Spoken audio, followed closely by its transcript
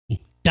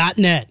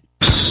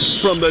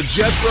From the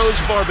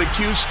Jethro's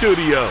Barbecue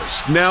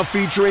Studios, now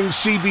featuring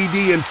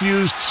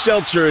CBD-infused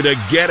seltzer to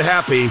get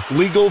happy,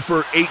 legal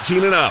for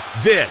 18 and up.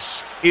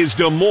 This is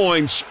Des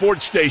Moines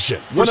Sports Station.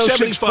 For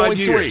 75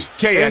 years,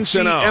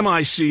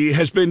 KXNO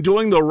has been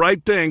doing the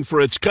right thing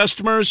for its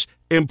customers,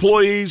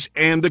 employees,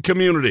 and the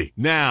community.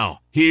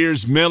 Now,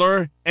 here's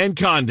Miller and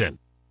Condon.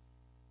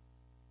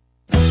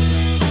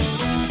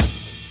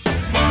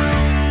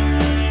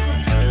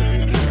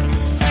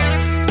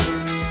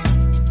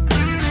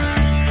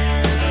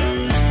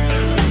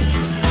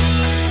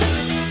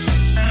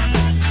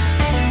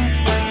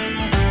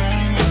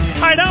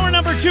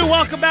 Number 2,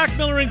 welcome back,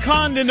 Miller and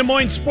Condon, Des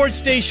Moines Sports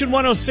Station,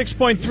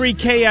 106.3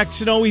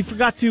 KXNO. We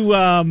forgot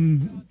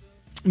to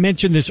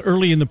mention this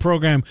early in the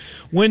program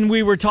when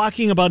we were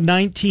talking about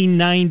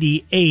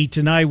 1998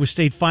 and Iowa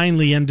State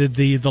finally ended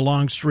the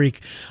long streak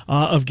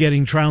of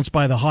getting trounced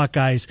by the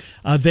Hawkeyes.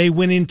 They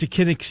went into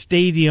Kinnick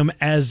Stadium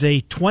as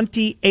a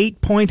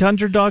 28-point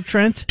underdog,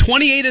 Trent?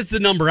 28 is the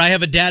number. I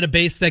have a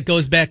database that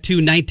goes back to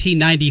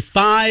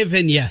 1995,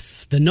 and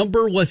yes, the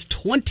number was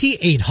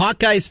 28.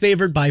 Hawkeyes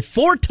favored by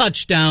 4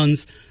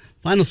 touchdowns.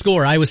 Final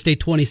score, Iowa State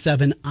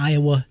 27,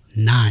 Iowa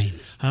 9.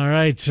 All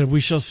right, so we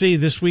shall see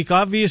this week.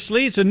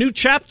 Obviously, it's a new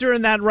chapter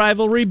in that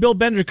rivalry. Bill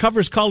Bender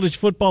covers college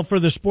football for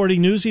the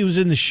Sporting News. He was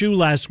in the shoe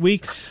last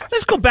week.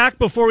 Let's go back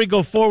before we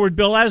go forward,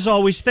 Bill. As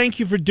always, thank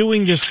you for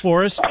doing this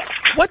for us.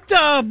 What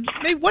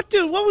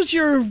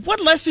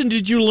lesson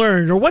did you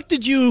learn, or what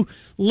did you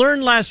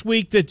learn last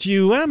week that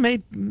you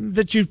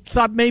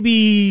thought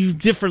maybe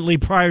differently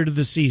prior to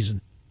the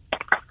season?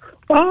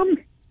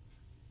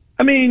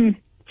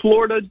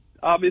 Florida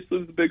obviously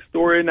was a big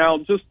story. Now,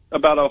 just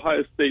about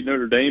Ohio State,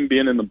 Notre Dame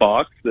being in the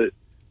box, that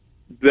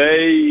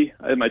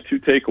my 2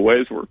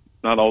 takeaways were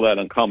not all that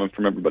uncommon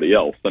from everybody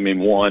else.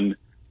 One,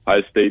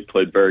 Ohio State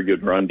played very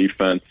good run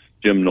defense.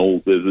 Jim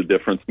Knowles is a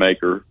difference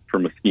maker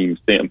from a scheme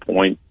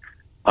standpoint.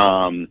 2,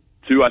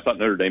 I thought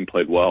Notre Dame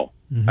played well.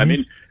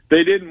 Mm-hmm.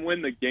 They didn't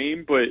win the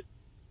game, but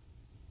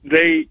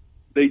they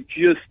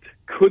just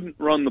couldn't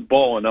run the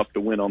ball enough to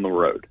win on the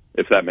road,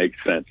 if that makes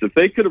sense. If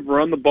they could have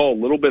run the ball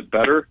a little bit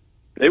better,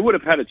 they would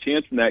have had a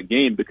chance in that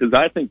game because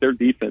I think their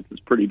defense is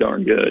pretty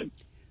darn good.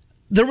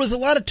 There was a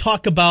lot of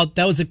talk about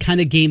that was the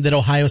kind of game that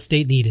Ohio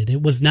State needed.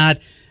 It was not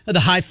the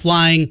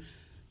high-flying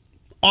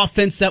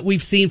offense that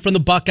we've seen from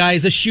the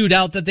Buckeyes, a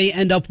shootout that they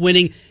end up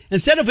winning.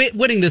 Instead of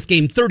winning this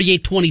game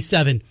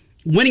 38-27,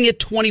 winning it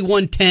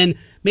 21-10,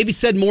 maybe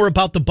said more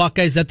about the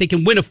Buckeyes, that they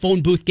can win a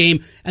phone booth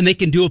game and they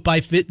can do it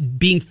by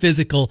being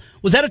physical.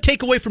 Was that a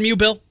takeaway from you,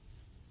 Bill?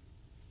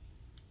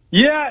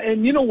 Yeah,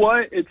 and you know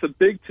what? It's a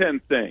Big Ten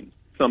thing.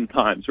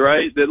 Sometimes,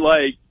 right?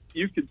 That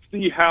you could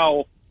see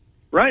how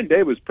Ryan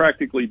Day was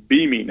practically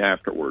beaming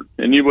afterward,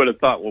 and you would have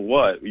thought, well,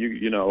 what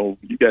you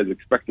guys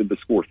expected to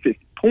score 50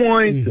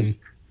 points and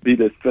be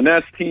this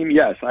finesse team.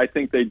 Yes, I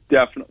think they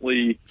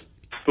definitely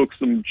took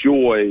some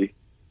joy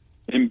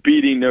in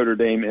beating Notre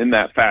Dame in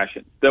that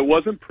fashion. That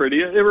wasn't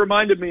pretty. It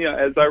reminded me,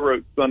 as I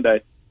wrote Sunday,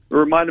 it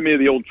reminded me of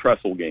the old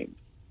Tressel games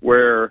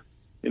where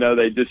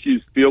they just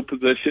used field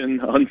position,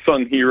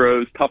 unsung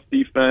heroes, tough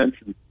defense,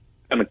 and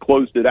kind of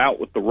closed it out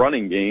with the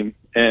running game,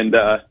 and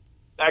that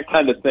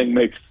kind of thing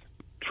makes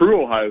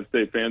true Ohio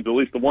State fans, at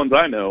least the ones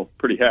I know,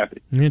 pretty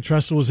happy. Yeah,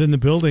 Tressel was in the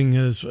building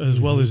as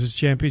well as his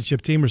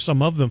championship team, or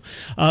some of them,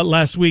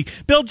 last week.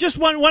 Bill, just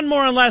one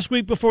more on last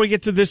week before we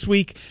get to this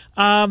week.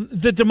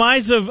 The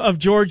demise of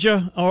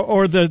Georgia,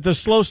 or the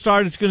slow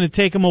start, it's going to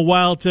take them a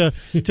while to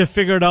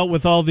figure it out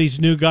with all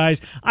these new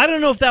guys. I don't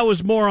know if that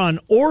was more on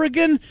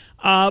Oregon.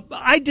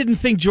 I didn't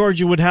think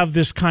Georgia would have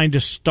this kind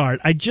of start.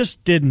 I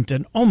just didn't.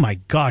 And, oh, my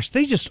gosh,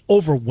 they just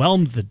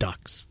overwhelmed the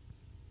Ducks.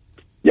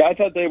 Yeah, I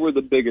thought they were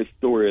the biggest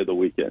story of the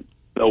weekend,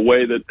 the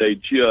way that they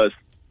just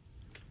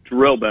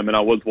drilled them. And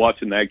I was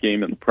watching that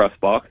game in the press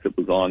box. It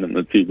was on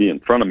the TV in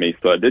front of me,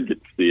 so I did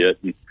get to see it.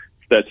 And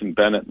Stetson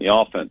Bennett and the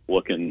offense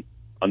looking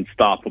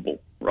unstoppable,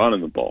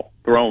 running the ball,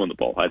 throwing the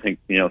ball. I think,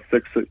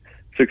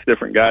 six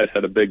different guys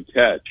had a big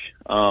catch.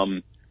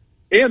 And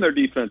their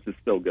defense is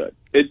still good.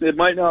 It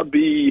might not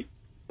be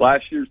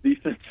last year's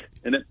defense,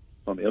 and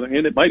on the other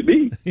hand, it might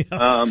be.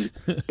 Yeah.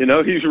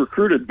 He's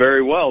recruited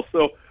very well.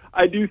 So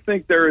I do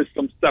think there is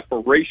some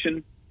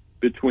separation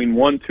between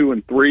 1, 2,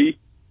 and 3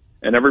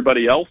 and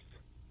everybody else,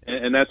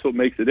 and that's what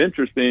makes it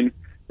interesting,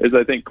 is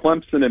I think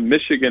Clemson and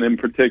Michigan in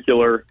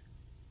particular,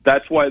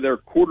 that's why their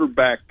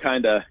quarterback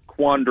kind of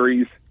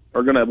quandaries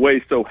are going to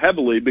weigh so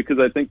heavily, because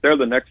I think they're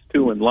the next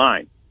 2 in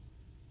line.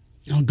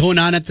 Going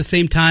on at the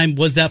same time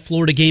was that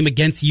Florida game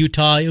against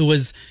Utah. It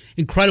was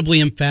incredibly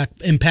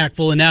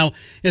impactful. And now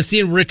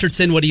seeing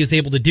Richardson, what he was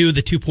able to do,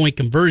 the 2-point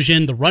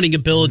conversion, the running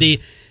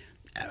ability.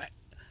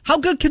 How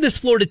good can this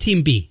Florida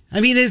team be?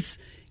 Is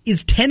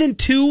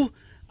 10-2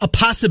 a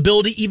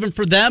possibility even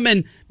for them,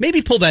 and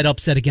maybe pull that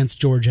upset against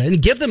Georgia and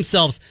give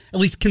themselves at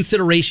least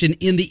consideration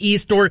in the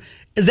East? Or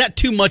is that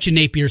too much in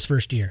Napier's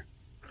first year?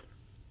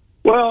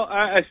 Well,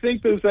 I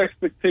think those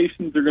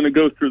expectations are going to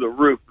go through the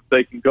roof if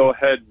they can go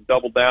ahead and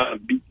double down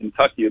and beat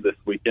Kentucky this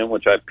weekend,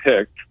 which I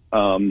picked.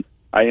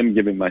 I am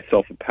giving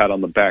myself a pat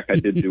on the back. I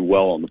did do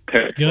well on the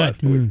pick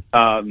last week.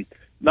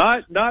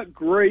 Not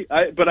great,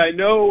 but I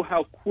know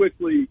how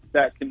quickly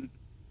that can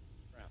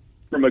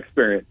from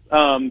experience.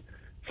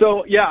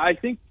 So yeah, I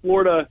think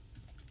Florida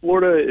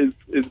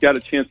is got a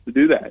chance to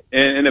do that.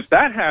 And if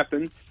that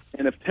happens,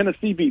 and if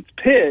Tennessee beats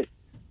Pitt,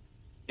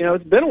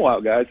 it's been a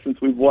while, guys,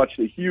 since we've watched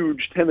a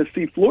huge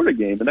Tennessee-Florida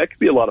game, and that could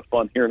be a lot of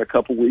fun here in a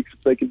couple weeks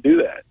if they can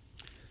do that.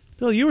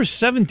 Bill, you were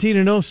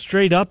 17-0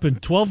 straight up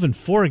and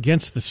 12-4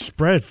 against the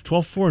spread.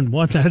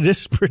 12-4-1. That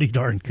is pretty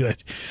darn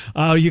good.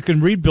 You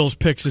can read Bill's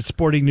picks at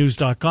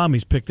sportingnews.com.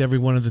 He's picked every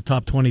one of the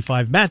top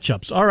 25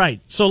 matchups. All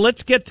right, so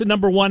let's get to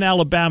number 1,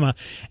 Alabama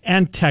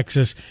and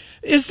Texas.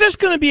 Is this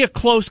going to be a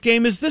close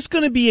game? Is this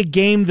going to be a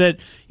game that,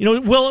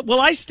 will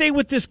I stay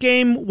with this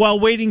game while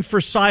waiting for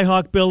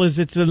Cyhawk, Bill, as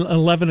it's an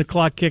 11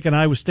 o'clock kick and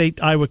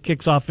Iowa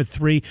kicks off at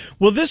 3?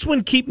 Will this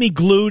one keep me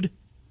glued?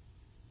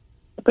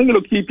 I think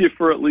it'll keep you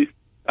for at least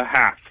a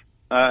half,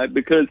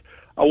 because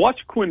I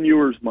watched Quinn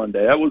Ewers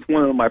Monday. That was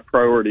one of my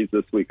priorities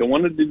this week. I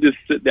wanted to just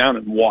sit down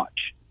and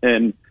watch,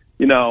 and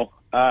the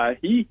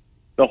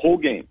whole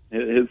game,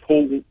 his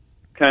whole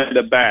kind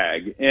of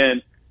bag,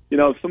 and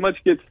so much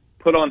gets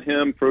put on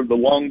him for the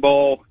long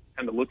ball.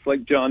 Kind of looks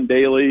like John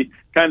Daly.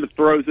 Kind of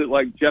throws it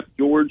like Jeff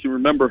George. You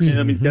remember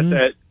him? He's got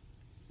that.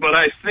 But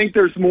I think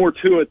there's more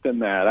to it than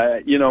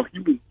that. He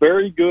was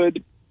very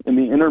good in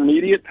the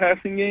intermediate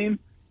passing game.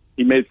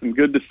 He made some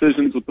good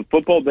decisions with the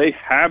football. They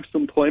have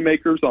some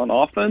playmakers on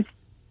offense.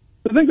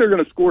 I think they're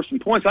going to score some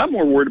points. I'm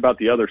more worried about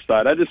the other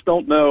side. I just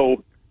don't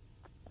know.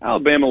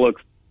 Alabama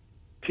looks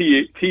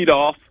teed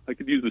off. I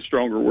could use a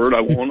stronger word.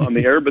 I won't on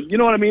the air, but you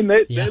know what I mean?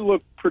 They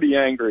look pretty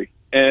angry,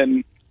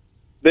 and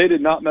they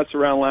did not mess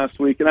around last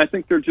week, and I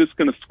think they're just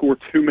going to score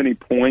too many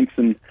points,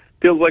 and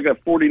feels like a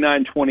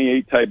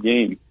 49-28 type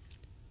game.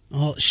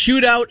 Well,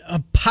 shootout,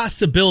 a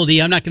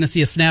possibility. I'm not going to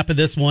see a snap of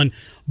this one,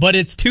 but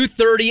it's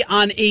 2:30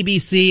 on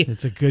ABC.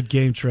 It's a good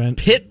game, Trent.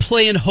 Pitt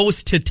playing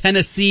host to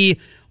Tennessee.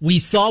 We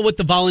saw what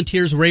the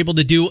Volunteers were able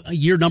to do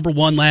year number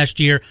 1 last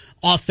year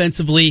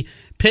offensively.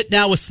 Pitt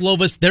now with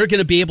Slovis, they're going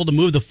to be able to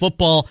move the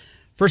football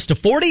first to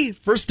 40,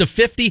 first to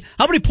 50.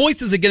 How many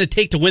points is it going to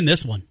take to win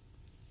this one?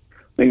 I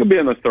think it'll be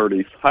in the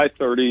 30s, high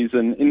 30s,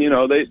 and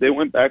they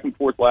went back and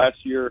forth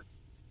last year.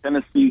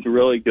 Tennessee's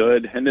really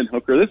good. Hendon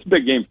Hooker. This is a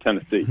big game for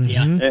Tennessee.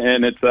 Yeah.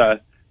 And it's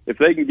if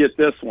they can get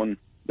this one,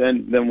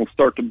 then we'll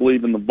start to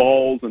believe in the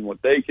Vols and what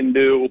they can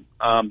do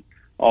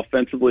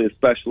offensively,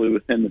 especially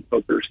with Hendon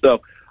Hooker.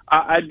 So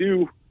I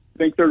do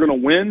think they're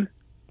going to win.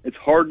 It's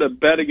hard to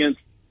bet against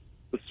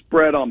the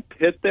spread on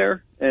Pitt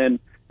there. And,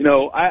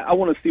 I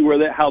want to see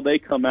how they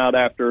come out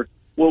after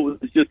what was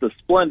just a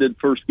splendid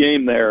first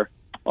game there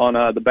on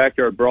the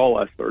Backyard Brawl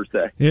last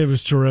Thursday. It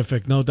was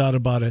terrific, no doubt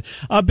about it.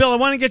 Bill, I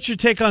want to get your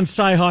take on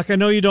Cyhawk. I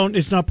know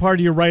it's not part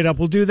of your write-up.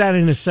 We'll do that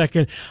in a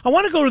second. I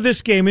want to go to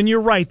this game, and you're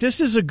right.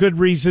 This is a good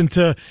reason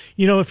to,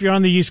 if you're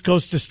on the East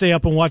Coast, to stay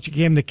up and watch a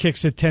game that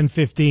kicks at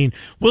 10:15.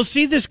 We'll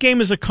see this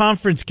game as a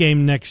conference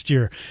game next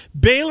year.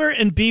 Baylor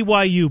and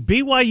BYU.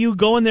 BYU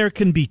going there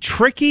can be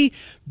tricky.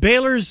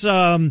 Baylor's,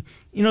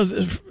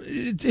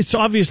 it's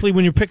obviously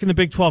when you're picking the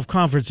Big 12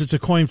 conference, it's a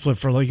coin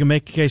flip you can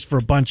make a case for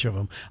a bunch of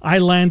them. I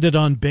landed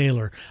on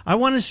Baylor. I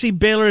want to see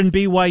Baylor and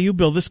BYU,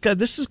 Bill.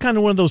 This is kind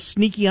of one of those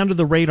sneaky under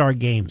the radar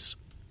games.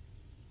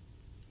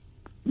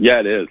 Yeah,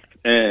 it is.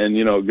 And,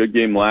 a good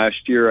game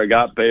last year. I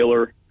got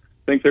Baylor.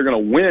 I think they're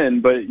going to win,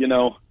 but,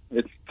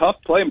 it's tough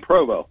playing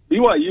Provo.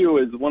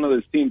 BYU is one of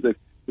those teams that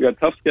we got a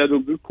tough schedule,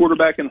 good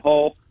quarterback in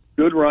Hall,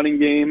 good running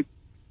game.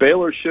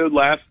 Baylor showed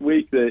last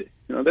week that,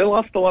 they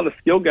lost a lot of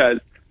skill guys,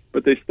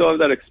 but they still have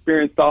that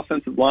experienced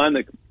offensive line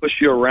that can push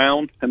you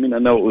around. I mean, I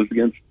know it was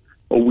against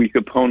a weak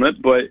opponent,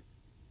 but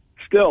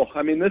still,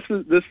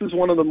 this is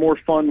one of the more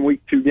fun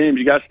week 2 games.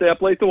 You got to stay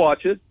up late to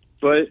watch it,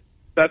 but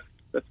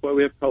that's why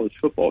we have college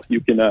football. You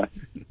can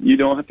you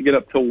don't have to get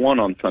up till 1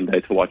 on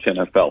Sunday to watch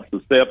NFL. So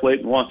stay up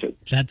late and watch it.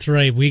 That's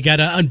right. We got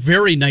a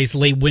very nice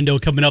late window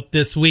coming up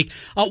this week.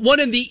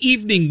 One in the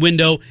evening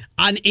window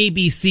on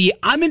ABC.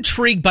 I'm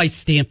intrigued by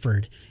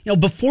Stanford.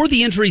 Before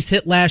the injuries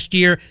hit last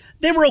year,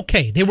 they were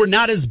okay. They were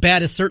not as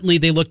bad as certainly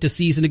they looked a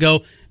season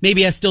ago.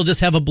 Maybe I still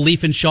just have a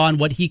belief in Sean,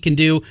 what he can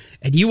do.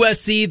 At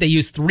USC, they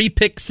used 3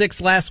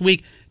 pick-6 last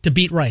week to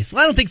beat Rice.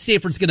 I don't think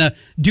Stanford's going to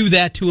do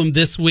that to him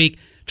this week.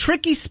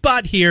 Tricky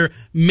spot here,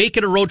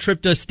 making a road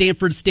trip to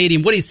Stanford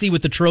Stadium. What do you see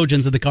with the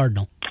Trojans of the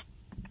Cardinal?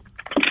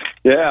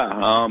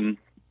 Yeah,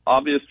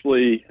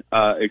 obviously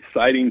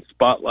exciting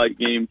spotlight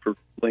game for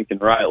Lincoln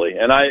Riley.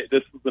 And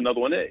this is another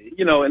one.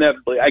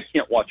 Inevitably, I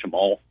can't watch them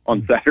all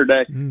on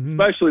Saturday,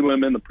 especially when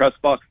I'm in the press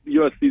box.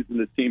 USC's in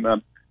the team.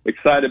 I'm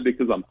excited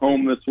because I'm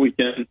home this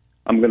weekend.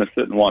 I'm going to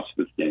sit and watch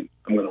this game.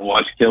 I'm going to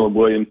watch Caleb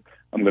Williams.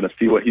 I'm going to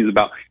see what he's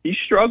about. He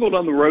struggled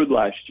on the road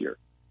last year.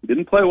 He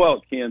didn't play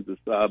well at Kansas,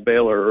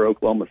 Baylor, or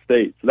Oklahoma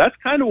State. So that's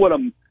kind of what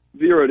I'm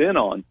zeroed in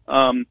on.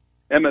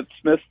 Emmett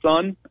Smith's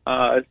son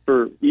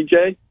for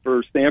EJ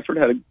for Stanford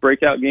had a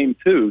breakout game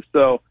too.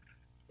 So,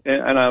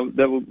 that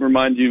will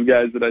remind you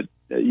guys that I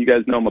you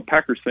guys know I'm a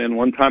Packers fan.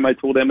 One time I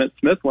told Emmitt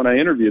Smith when I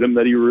interviewed him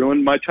that he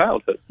ruined my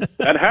childhood.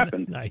 That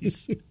happened.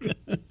 Nice.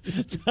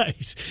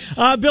 Nice.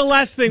 Bill,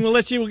 last thing.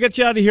 We'll get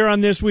you out of here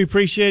on this. We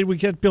appreciate it. We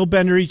get Bill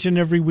Bender each and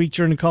every week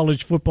during the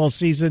college football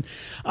season.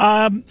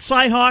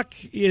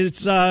 Cyhawk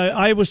is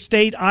Iowa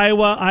State.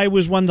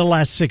 Iowa's won the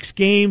last 6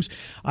 games.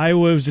 It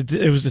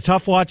was a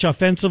tough watch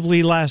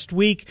offensively last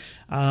week.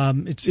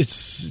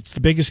 It's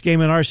the biggest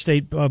game in our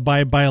state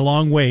by a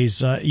long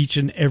ways each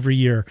and every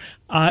year.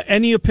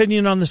 Any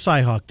opinion on the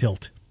Cyhawk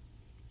tilt?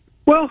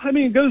 Well, I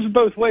mean, it goes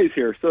both ways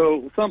here.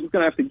 So something's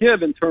going to have to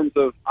give in terms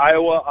of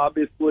Iowa,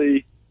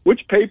 obviously.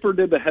 Which paper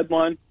did the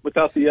headline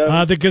without the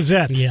O? The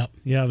Gazette. Yeah,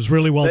 it was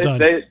really well done.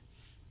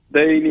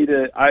 They need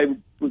a. I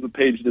was a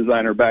page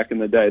designer back in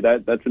the day.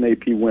 That's an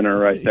AP winner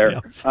right there.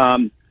 Yeah.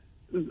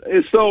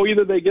 So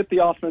either they get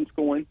the offense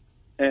going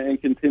and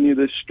continue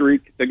this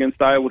streak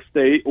against Iowa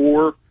State,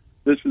 or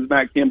this is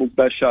Matt Campbell's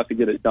best shot to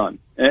get it done.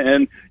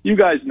 And you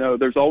guys know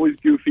there's always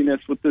goofiness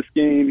with this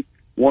game,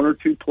 1 or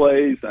 2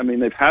 plays. I mean,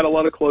 they've had a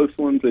lot of close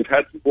ones. They've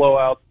had some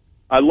blowouts.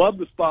 I love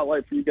the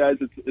spotlight for you guys.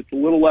 It's a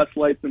little less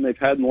light than they've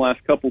had in the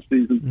last couple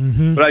seasons.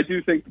 Mm-hmm. But I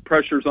do think the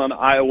pressure's on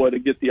Iowa to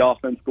get the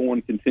offense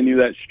going, continue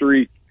that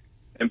streak,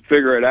 and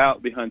figure it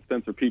out behind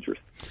Spencer Petras.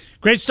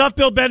 Great stuff,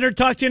 Bill Bender.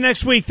 Talk to you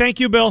next week. Thank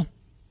you, Bill.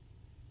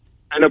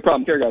 No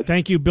problem. Care, guys.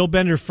 Thank you, Bill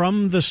Bender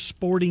from the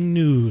Sporting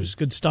News.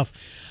 Good stuff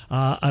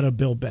out of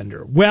Bill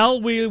Bender.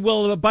 Well, we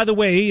will, by the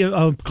way,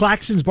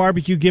 Claxon's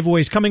barbecue giveaway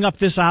is coming up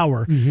this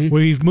hour. Mm-hmm.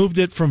 We've moved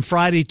it from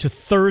Friday to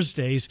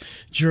Thursdays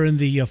during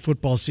the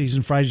football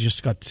season. Friday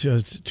just got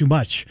too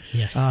much.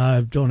 Yes.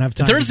 Don't have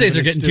time. Thursdays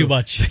are getting too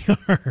much. They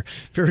are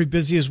very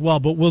busy as well.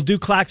 But we'll do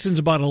Claxon's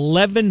about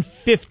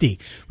 11:50.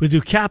 We'll do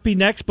Cappy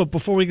next. But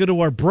before we go to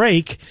our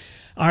break,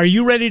 are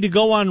you ready to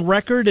go on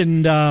record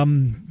and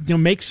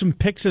make some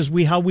picks as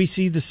how we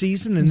see the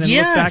season, and then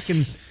look back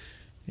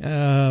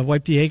and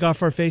wipe the egg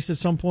off our face at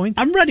some point?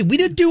 I'm ready. We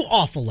didn't do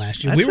awful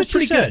last year. We were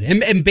pretty good.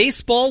 And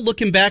baseball,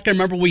 looking back, I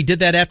remember we did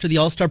that after the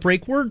All-Star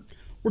break. We're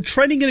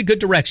trending in a good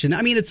direction.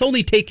 I mean, it's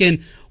only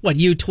taken,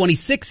 you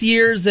 26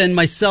 years and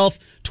myself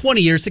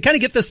 20 years to kind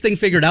of get this thing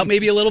figured out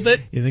maybe a little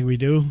bit. You think we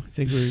do?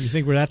 You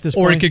think we're at this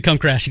point? Or it could come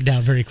crashing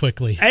down very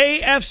quickly.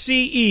 AFC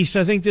East,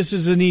 I think this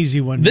is an easy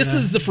one. This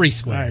is the free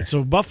square. All right,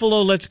 so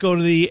Buffalo, let's go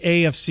to the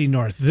AFC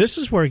North. This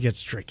is where it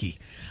gets tricky.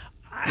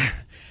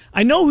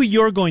 I know who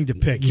you're going to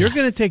pick. You're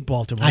going to take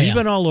Baltimore. You've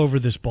been all over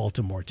this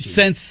Baltimore team.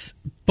 Since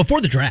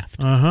before the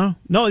draft. Uh-huh.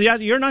 No,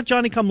 you're not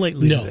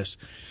Johnny-come-lately to this.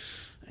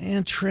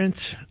 And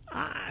Trent,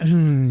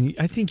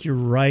 I think you're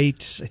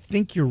right. I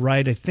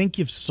think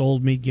you've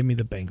sold me. Give me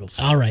the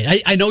Bengals. All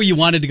right. I know you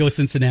wanted to go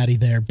Cincinnati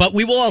there, but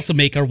we will also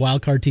make our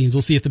wild card teams.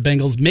 We'll see if the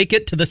Bengals make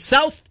it to the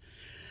South.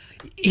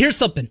 Here's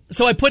something.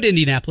 So I put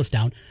Indianapolis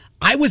down.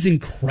 I was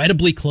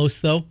incredibly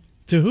close, though.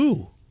 To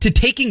who? To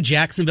taking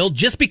Jacksonville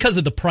just because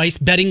of the price,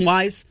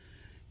 betting-wise.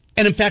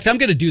 And, in fact, I'm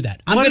going to do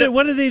that.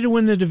 What are they to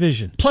win the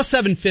division? Plus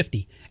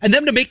 750. And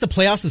them to make the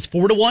playoffs is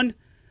 4-1.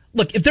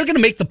 Look, if they're going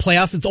to make the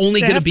playoffs, it's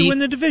only going to be... to win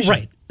the division.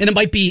 Right. And it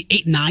might be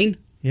 8-9.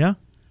 Yeah.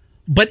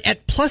 But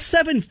at plus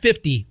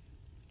 750,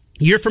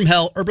 year from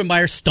hell, Urban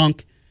Meyer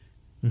stunk.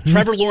 Mm-hmm.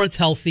 Trevor Lawrence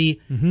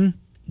healthy. Mm-hmm.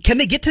 Can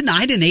they get to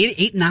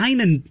 9-8,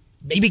 8-9, and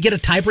maybe get a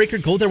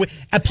tiebreaker, go their way?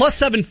 At plus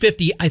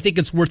 750, I think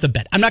it's worth a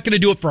bet. I'm not going to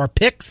do it for our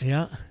picks.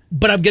 Yeah.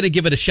 But I'm going to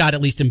give it a shot,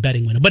 at least in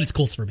betting winner. But it's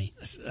Colts for me.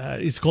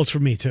 It's Colts for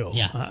me, too.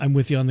 Yeah. I'm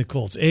with you on the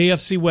Colts.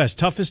 AFC West,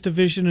 toughest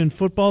division in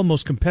football,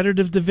 most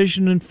competitive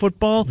division in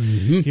football.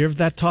 Mm-hmm. Hear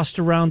that tossed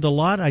around a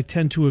lot. I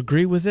tend to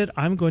agree with it.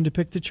 I'm going to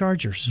pick the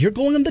Chargers. You're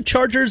going on the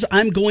Chargers.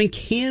 I'm going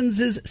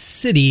Kansas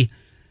City.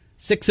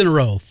 6 in a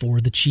row for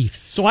the Chiefs.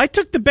 So I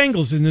took the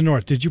Bengals in the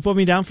North. Did you put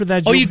me down for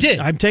that? Oh, you did?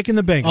 I'm taking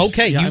the Bengals.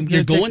 Okay,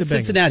 you're going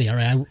Cincinnati. All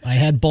right, I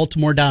had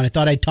Baltimore down. I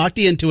thought I talked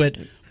you into it,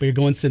 but you're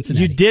going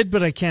Cincinnati. You did,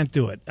 but I can't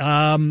do it.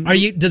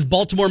 Does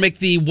Baltimore make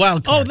the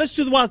wild card? Oh, let's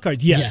do the wild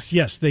card.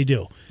 Yes, they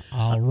do.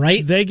 All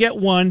right. They get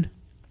one.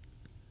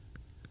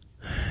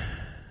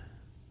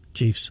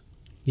 Chiefs.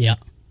 Yeah.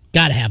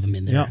 Got to have them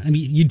in there. Yeah. I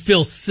mean, you'd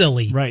feel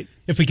silly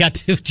if we got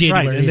to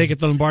January. Right, and they get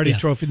the Lombardi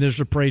Trophy, and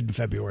there's a parade in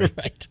February.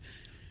 Right.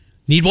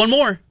 Need one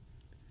more.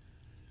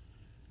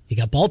 You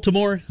got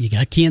Baltimore. You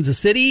got Kansas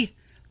City.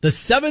 The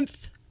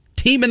 7th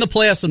team in the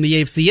playoffs from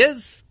the AFC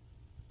is?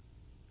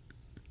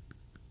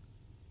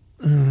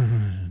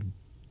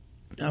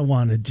 I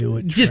want to do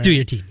it. Just do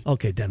your team.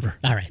 Okay, Denver.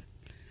 All right.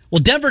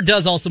 Well, Denver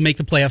does also make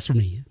the playoffs for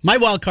me. My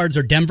wild cards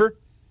are Denver,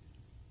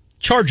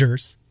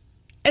 Chargers,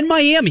 and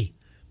Miami.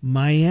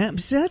 Miami.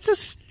 See, that's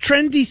a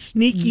trendy,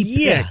 sneaky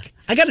pick.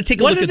 I got to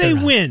take a look at their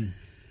odds. What do they win?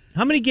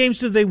 How many games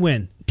do they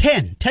win?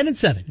 10 and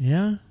 7.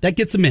 Yeah. That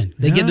gets them in.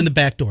 They get in the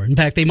back door. In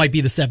fact, they might be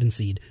the 7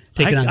 seed.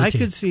 I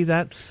could see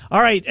that. All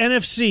right,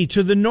 NFC.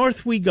 To the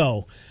north we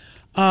go.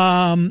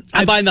 I'm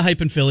buying the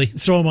hype in Philly.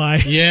 So am I.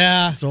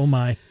 Yeah. So am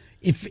I.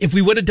 If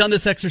we would have done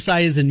this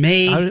exercise in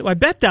May. I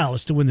bet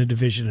Dallas to win the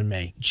division in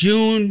May.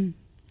 June.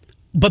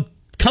 But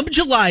come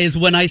July is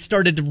when I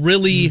started to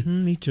really.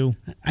 Mm-hmm, me too.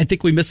 I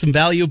think we missed some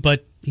value,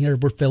 but here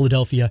we're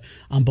Philadelphia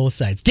on both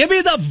sides. Give me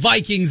the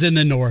Vikings in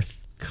the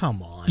north.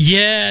 Come on.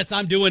 Yes,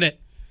 I'm doing it.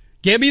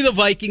 Give me the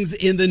Vikings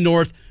in the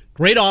North.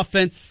 Great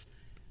offense,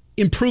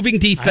 improving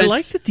defense. I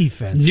like the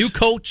defense. New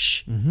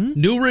coach,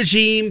 new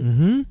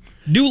regime,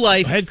 new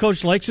life. The head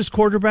coach likes his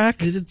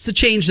quarterback. It's a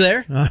change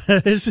there.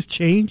 It's a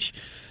change.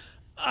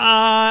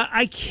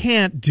 I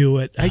can't do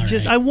it.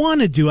 I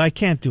want to do it. I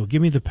can't do it.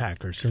 Give me the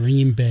Packers.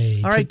 Green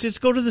Bay. All right, just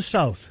go to the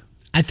South.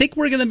 I think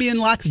we're going to be in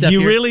lockstep. You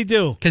here. really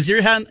do. Because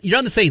you're on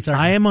the Saints, aren't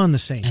you? I am on the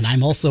Saints. And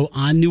I'm also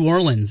on New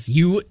Orleans.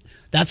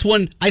 That's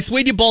one. I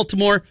swayed you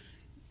Baltimore.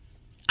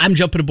 I'm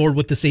jumping aboard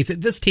with the Saints.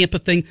 This Tampa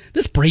thing,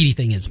 this Brady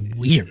thing is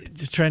weird.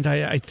 Trent,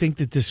 I think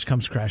that this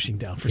comes crashing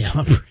down for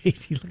Tom Brady.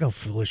 Look how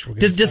foolish we're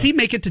going to be. Does he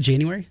make it to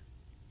January?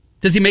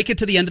 Does he make it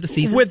to the end of the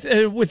season?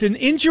 With an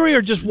injury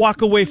or just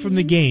walk away from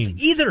the game?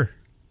 Either.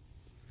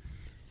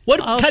 What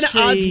kind of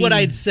odds would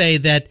I say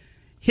that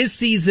his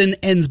season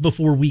ends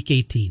before week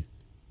 18?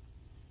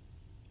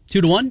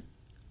 2-1?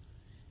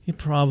 He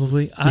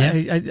probably.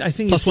 Yeah. I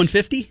think plus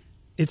 150?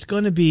 It's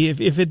going to be,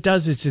 if it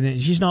does, it's in it.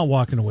 He's not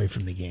walking away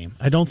from the game.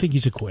 I don't think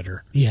he's a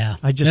quitter. Yeah.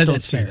 I just don't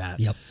that's see fair. that.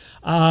 Yep.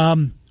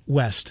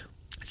 West.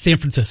 San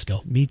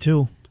Francisco. Me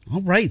too.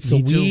 All right. So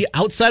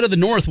outside of the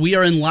North, we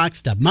are in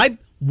lockstep. My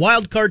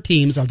wild card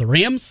teams are the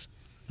Rams,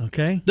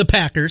 okay, the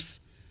Packers,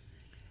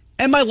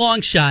 and my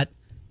long shot,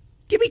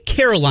 give me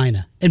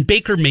Carolina and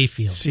Baker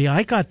Mayfield. See,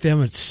 I got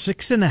them at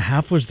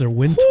 6.5 was their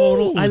win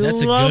total.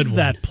 That's love a good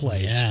that one.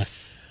 play.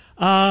 Yes.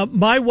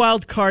 My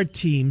wild card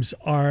teams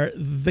are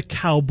the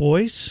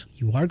Cowboys.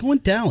 You are going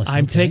Dallas.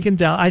 I'm okay. taking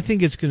Dallas. I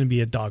think it's going to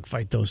be a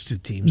dogfight, those two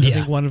teams. I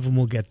think one of them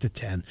will get to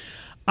 10.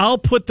 I'll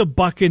put the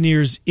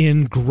Buccaneers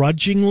in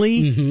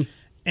grudgingly.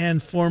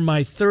 And for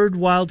my third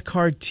wild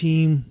card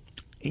team,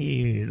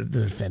 the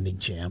defending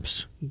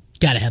champs.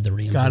 Got to have the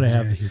Rams. Got to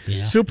have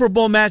the Super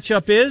Bowl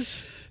matchup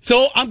is?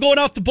 So I'm going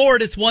off the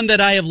board. It's one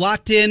that I have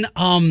locked in.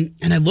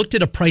 And I looked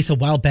at a price a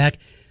while back.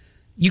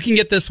 You can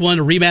get this one,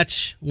 a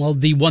rematch,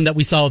 the one that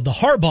we saw of the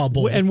Harbaugh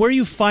Bowl. And where are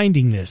you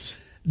finding this?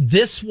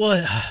 This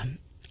was,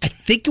 I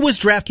think it was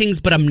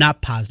DraftKings, but I'm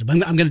not positive. I'm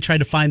going to try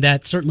to find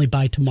that certainly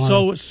by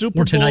tomorrow. So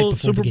or tonight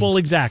Super Bowl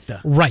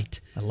exacta. Right.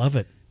 I love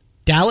it.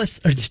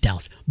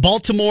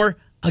 Baltimore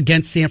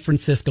against San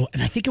Francisco.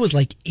 And I think it was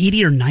like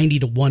 80 or 90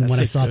 to 1 when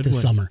I saw it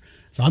this summer.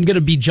 So I'm going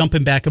to be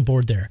jumping back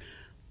aboard there.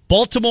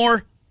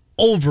 Baltimore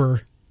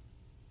over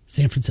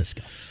San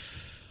Francisco.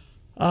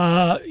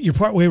 You're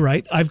partway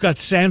right. I've got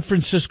San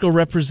Francisco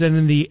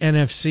representing the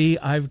NFC.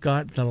 I've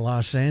got the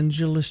Los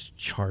Angeles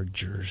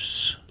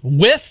Chargers.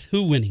 With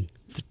who winning?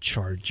 The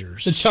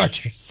Chargers. The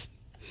Chargers.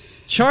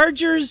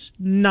 Chargers,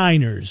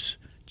 Niners.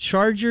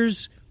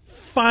 Chargers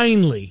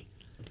finally.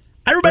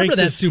 I remember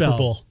that Super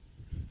Bowl.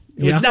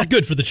 It was not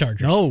good for the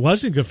Chargers. No, it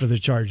wasn't good for the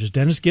Chargers.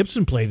 Dennis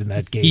Gibson played in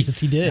that game. Yes,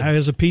 he did. Now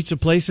there's a pizza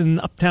place in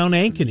Uptown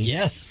Ankeny.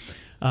 Yes.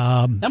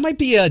 That might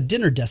be a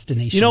dinner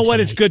destination. You know what?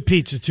 Tonight. It's good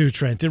pizza too,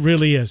 Trent. It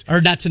really is.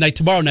 Or not tonight.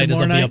 Tomorrow night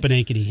I'll be up in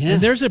Ankeny. Yeah.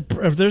 And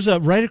there's a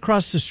right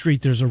across the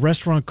street. There's a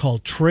restaurant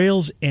called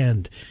Trails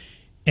End.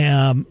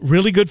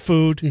 Really good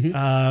food,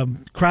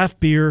 craft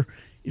beer.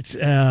 It's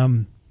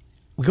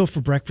we go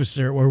for breakfast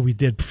there, or we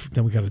did.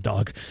 Then we got a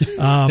dog.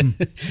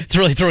 It's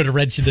really throwing a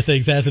wrench into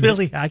things, hasn't it?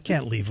 Really, I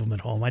can't leave them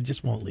at home. I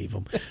just won't leave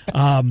them.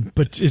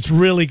 But it's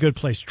really good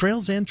place.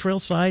 Trails End,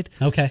 Trailside.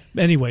 Okay.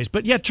 Anyways,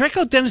 but yeah, check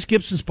out Dennis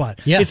Gibson's spot.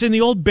 Yeah. It's in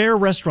the old Bear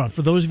restaurant.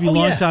 For those of you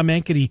longtime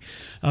Ankeny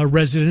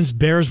residents,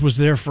 Bears was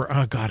there for.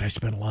 Oh God, I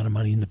spent a lot of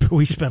money in the.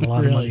 We spent a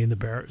lot of money in the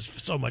Bears.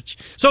 So much,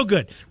 so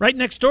good. Right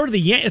next door to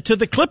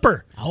the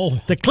Clipper.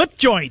 Oh, the Clip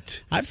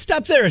Joint. I've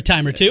stopped there a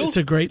time or two. It's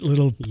a great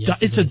little.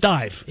 Yes, it's a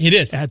dive. It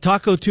is. At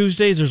Taco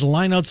Tuesdays, there's a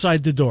line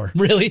outside the door.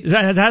 Really? It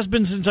has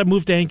been since I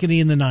moved to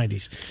Ankeny in the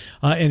 90s.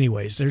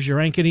 Anyways, there's your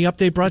Ankeny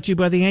update brought to you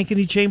by the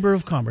Ankeny Chamber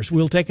of Commerce.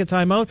 We'll take a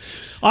time out.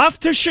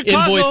 Off to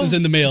Chicago. Invoices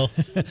in the mail.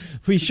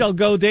 We shall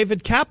go.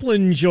 David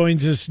Kaplan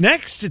joins us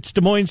next. It's Des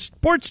Moines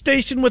Sports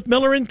Station with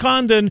Miller and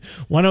Condon,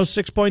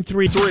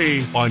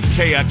 106.3 on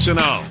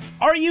KXNO.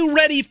 Are you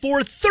ready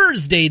for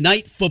Thursday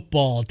night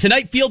football?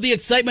 Tonight, feel the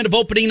excitement of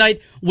opening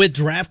night with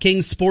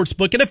DraftKings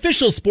Sportsbook, an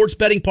official sports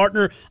betting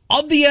partner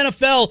of the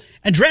NFL.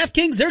 And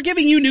DraftKings, they're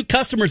giving you new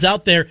customers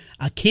out there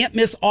a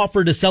can't-miss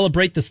offer to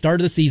celebrate the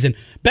start of the season.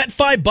 Bet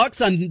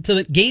 $5 on to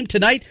the game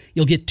tonight.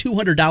 You'll get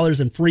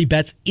 $200 in free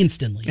bets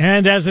instantly.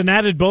 And as an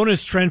added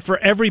bonus trend for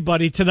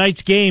everybody,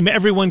 tonight's game,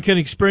 everyone can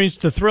experience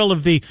the thrill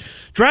of the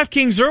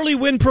DraftKings early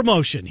win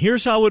promotion.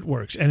 Here's how it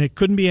works, and it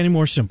couldn't be any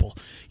more simple.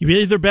 You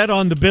either bet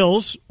on the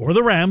Bills or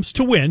the Rams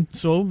to win,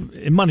 so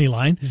in money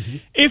line. Mm-hmm.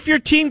 If your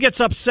team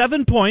gets up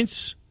 7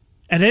 points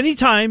at any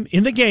time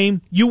in the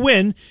game, you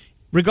win,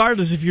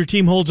 regardless if your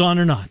team holds on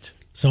or not.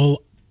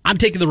 So I'm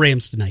taking the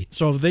Rams tonight.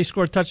 So if they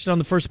score a touchdown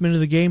the first minute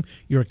of the game,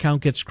 your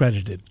account gets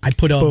credited. I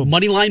put a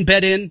money line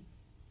bet in.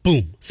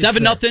 Boom.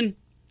 7-0.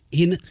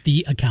 in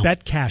the account.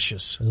 Bet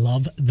cashes.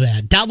 Love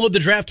that. Download the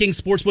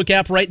DraftKings Sportsbook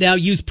app right now.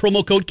 Use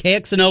promo code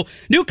KXNO.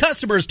 New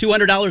customers,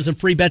 $200 in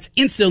free bets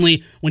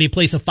instantly when you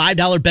place a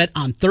 $5 bet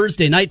on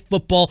Thursday Night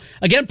Football.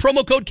 Again,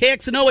 promo code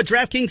KXNO at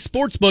DraftKings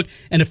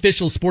Sportsbook, an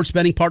official sports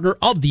betting partner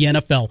of the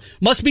NFL.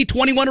 Must be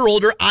 21 or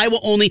older, Iowa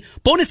only.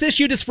 Bonus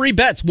issued is free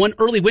bets. One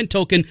early win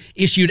token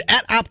issued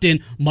at opt-in.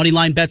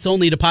 Moneyline bets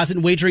only. Deposit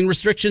and wagering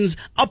restrictions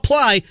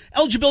apply.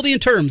 Eligibility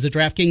and terms at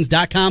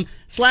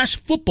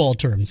DraftKings.com/football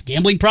terms.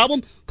 Gambling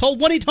problem? Call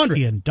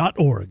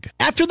 1-800-org.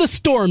 After the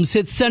storms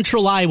hit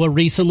central Iowa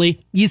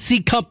recently, you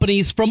see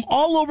companies from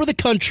all over the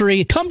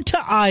country come to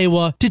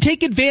Iowa to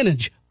take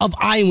advantage of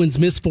Iowans'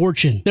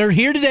 misfortune. They're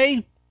here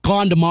today,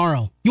 gone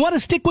tomorrow. You want to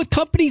stick with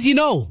companies you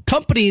know.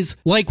 Companies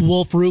like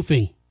Wolf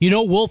Roofing. You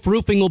know Wolf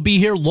Roofing will be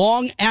here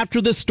long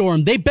after the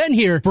storm. They've been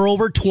here for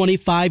over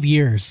 25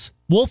 years.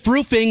 Wolf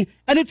Roofing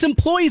and its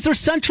employees are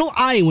Central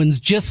Iowans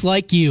just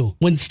like you.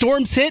 When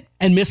storms hit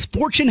and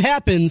misfortune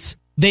happens,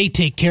 they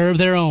take care of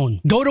their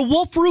own. Go to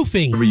Wolf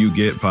Roofing. Wherever you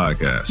get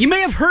podcasts. You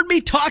may have heard me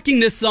talking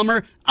this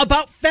summer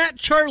about Fat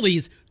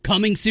Charlie's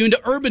coming soon to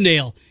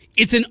Urbandale.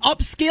 It's an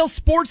upscale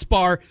sports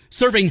bar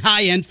serving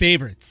high-end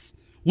favorites.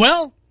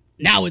 Well,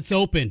 now it's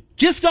open.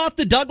 Just off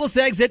the Douglas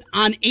exit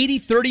on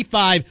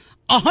 8035,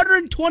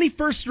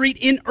 121st Street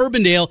in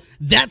Urbandale.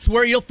 That's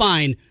where you'll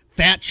find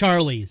Fat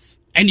Charlie's.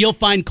 And you'll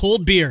find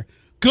cold beer,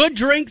 good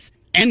drinks,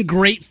 and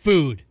great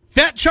food.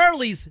 Fat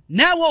Charlie's,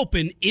 now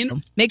open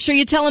in... Make sure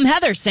you tell him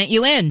Heather sent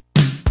you in.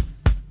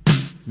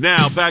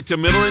 Now back to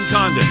Miller and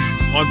Condon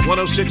on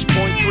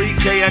 106.3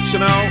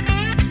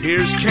 KXNO.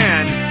 Here's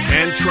Ken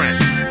and Trent.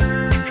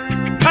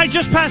 Hi,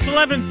 just past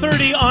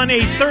 11:30 on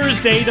a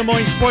Thursday, Des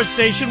Moines Sports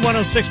Station,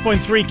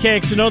 106.3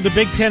 KXNO. The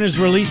Big Ten is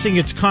releasing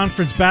its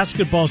conference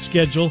basketball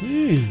schedule.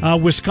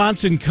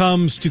 Wisconsin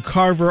comes to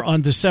Carver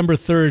on December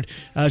 3rd.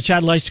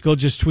 Chad Leistikow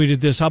just tweeted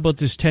this. How about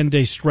this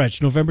 10-day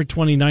stretch? November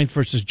 29th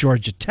versus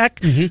Georgia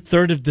Tech.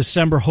 3rd of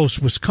December hosts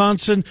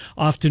Wisconsin.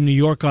 Off to New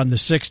York on the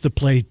 6th to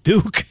play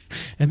Duke.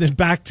 And then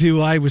back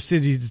to Iowa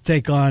City to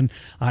take on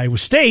Iowa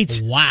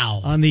State. Wow.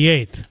 On the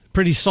 8th.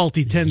 Pretty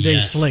salty 10-day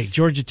Yes. slate.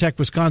 Georgia Tech,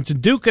 Wisconsin,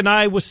 Duke, and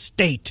Iowa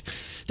State.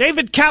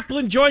 David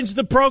Kaplan joins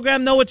the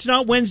program. No, it's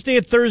not Wednesday,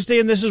 it's Thursday,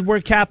 and this is where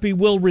Cappy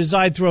will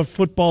reside throughout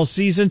football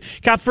season.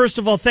 Cap, first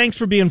of all, thanks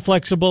for being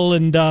flexible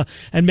and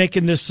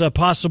making this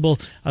possible,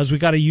 as we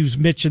got to use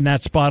Mitch in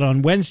that spot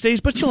on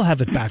Wednesdays, but you'll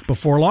have it back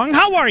before long.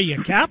 How are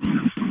you, Cap?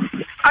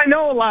 I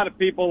know a lot of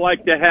people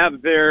like to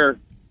have their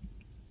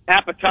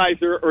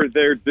appetizer or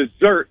their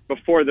dessert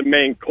before the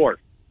main course.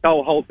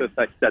 Tell Holtis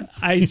I said.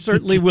 I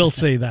certainly will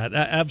say that.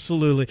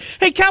 Absolutely.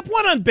 Hey, Cap,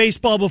 one on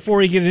baseball before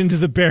we get into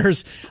the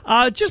Bears.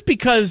 Just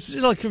because,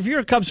 look, if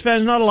you're a Cubs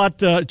fan, not a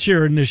lot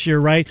cheering this year,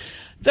 right?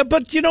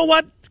 But you know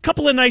what? A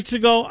couple of nights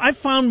ago, I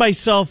found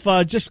myself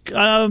just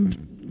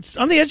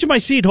on the edge of my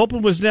seat,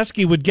 hoping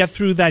Wisniewski would get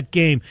through that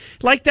game.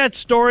 Like that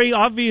story,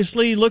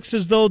 obviously looks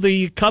as though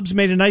the Cubs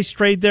made a nice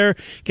trade there,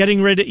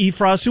 getting rid of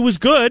Efros, who was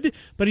good,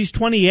 but he's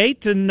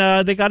 28, and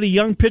they got a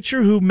young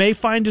pitcher who may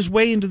find his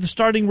way into the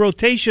starting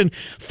rotation.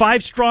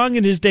 5 strong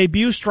in his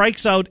debut,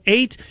 strikes out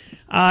 8.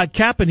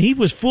 Cap, and he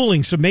was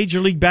fooling some major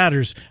league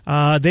batters.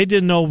 They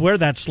didn't know where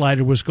that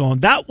slider was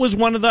going. That was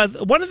one of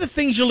the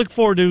things you look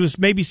forward to, is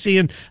maybe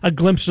seeing a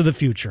glimpse of the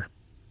future.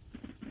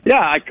 Yeah,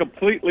 I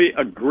completely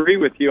agree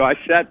with you. I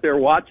sat there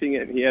watching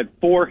it, and he had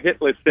 4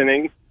 hitless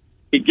innings.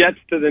 He gets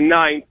to the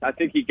 9th. I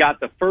think he got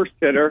the first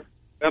hitter.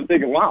 And I'm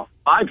thinking, wow,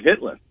 5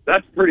 hitless.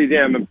 That's pretty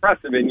damn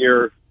impressive in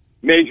your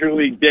major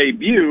league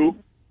debut.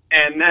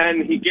 And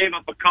then he gave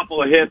up a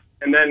couple of hits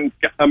and then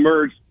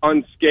emerged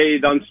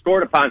unscathed,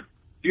 unscored upon.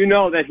 Do you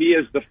know that he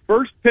is the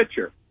first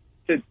pitcher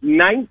since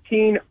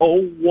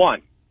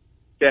 1901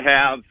 to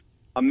have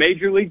a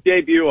major league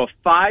debut of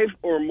 5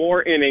 or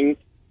more innings,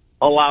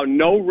 allow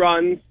no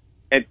runs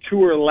and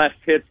 2 or less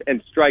hits,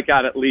 and strike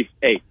out at least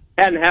 8.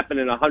 Hadn't happened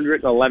in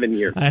 111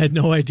 years. I had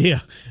no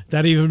idea.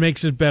 That even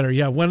makes it better.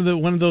 Yeah, one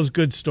of those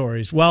good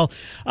stories. Well,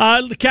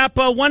 Cap,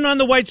 one on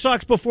the White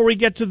Sox before we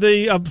get to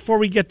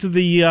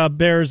the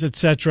Bears,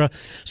 etc.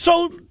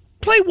 So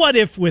play what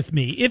if with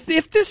me. If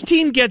this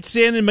team gets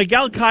in and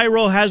Miguel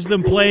Cairo has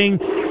them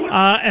playing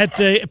at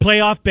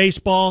playoff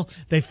baseball,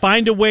 they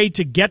find a way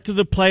to get to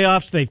the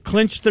playoffs. They've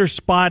clinched their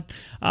spot.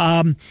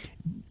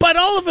 But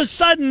all of a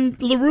sudden,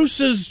 La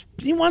Russa's,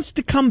 he wants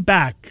to come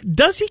back.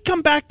 Does he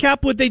come back,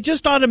 Cap? Would they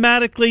just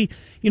automatically,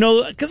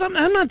 because I'm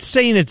not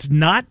saying it's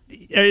not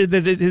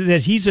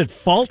that he's at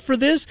fault for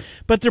this,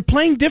 but they're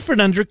playing different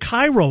under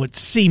Cairo,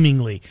 it's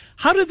seemingly.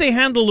 How do they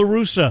handle La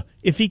Russa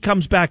if he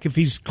comes back, if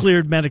he's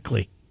cleared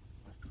medically?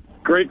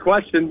 Great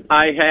question.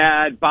 I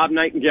had Bob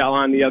Nightingale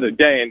on the other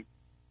day,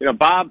 and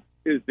Bob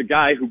is the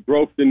guy who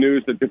broke the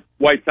news that the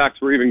White Sox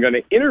were even going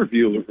to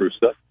interview La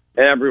Russa.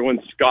 And everyone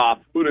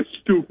scoffed. What a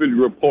stupid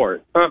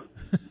report.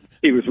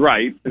 He was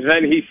right. And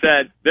then he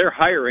said, they're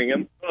hiring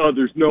him. Oh,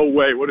 there's no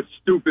way. What a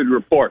stupid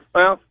report.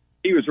 Well,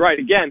 he was right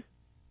again.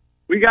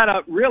 We got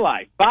to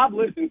realize, Bob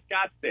lives in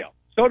Scottsdale.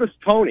 So does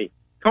Tony.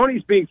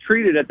 Tony's being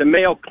treated at the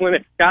Mayo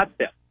Clinic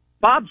Scottsdale.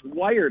 Bob's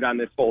wired on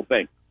this whole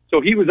thing.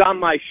 So he was on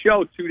my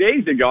show 2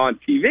 days ago on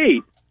TV,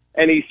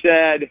 and he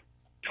said,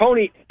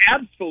 Tony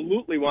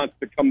absolutely wants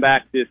to come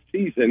back this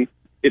season.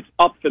 It's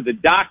up to the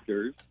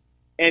doctors.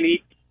 And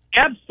he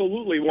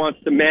absolutely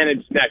wants to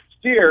manage next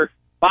year.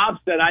 Bob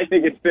said, I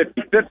think it's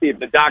 50-50 if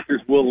the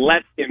doctors will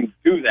let him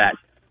do that.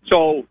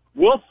 So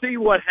we'll see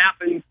what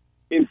happens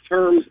in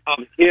terms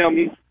of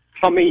him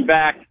coming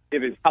back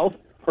if his health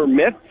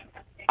permits.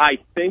 I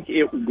think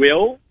it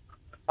will.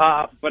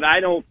 But I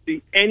don't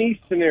see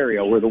any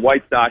scenario where the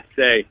White Sox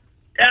say,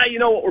 yeah, you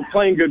know what, we're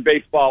playing good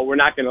baseball. We're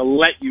not going to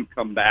let you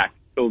come back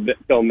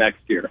till next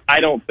year. I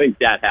don't think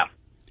that happens.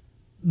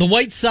 The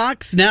White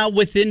Sox now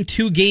within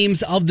 2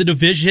 games of the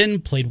division,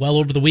 played well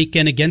over the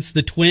weekend against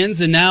the Twins,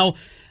 and now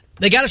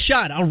they got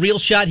a real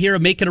shot here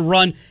of making a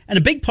run. And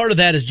a big part of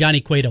that is Johnny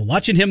Cueto.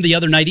 Watching him the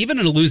other night, even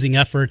in a losing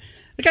effort,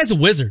 the guy's a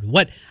wizard.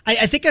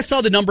 I think I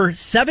saw the number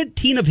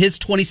 17 of his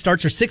 20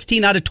 starts, or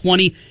 16 out of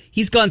 20.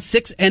 He's gone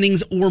 6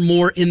 innings or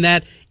more in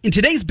that. In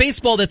today's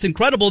baseball, that's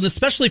incredible, and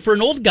especially for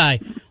an old guy.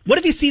 What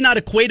have you seen out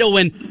of Cueto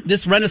in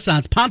this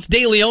renaissance? Ponce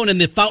de Leon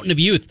and the fountain of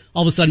youth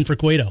all of a sudden for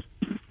Cueto.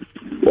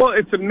 Well,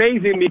 it's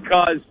amazing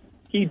because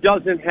he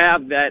doesn't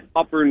have that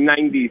upper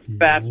 90s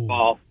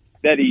fastball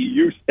that he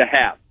used to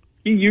have.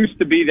 He used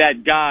to be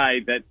that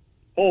guy that,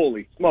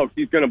 holy smokes,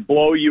 he's going to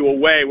blow you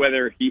away,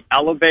 whether he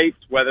elevates,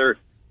 whether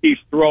he's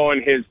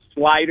throwing his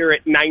slider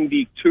at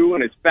 92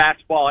 and his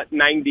fastball at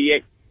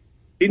 98.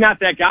 He's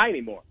not that guy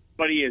anymore,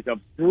 but he is a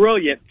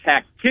brilliant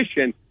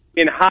tactician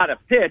in how to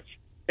pitch.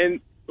 And,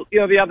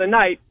 the other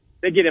night,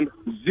 they get him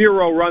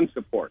 0 run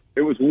support.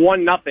 It was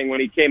 1-0 when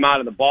he came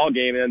out of the ball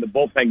game, and then the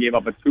bullpen gave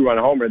up a 2-run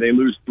homer. They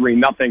lose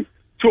 3-0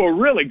 to a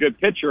really good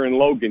pitcher in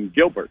Logan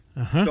Gilbert.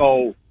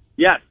 So,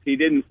 yes, he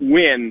didn't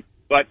win,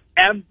 but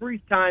every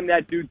time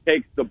that dude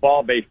takes the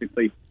ball,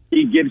 basically,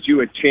 he gives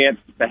you a chance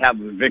to have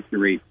a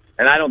victory.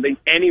 And I don't think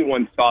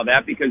anyone saw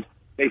that because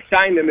they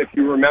signed him, if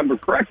you remember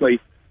correctly,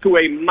 to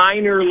a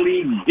minor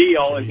league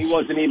deal, and he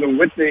wasn't even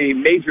with the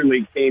major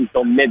league team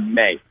until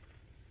mid-May.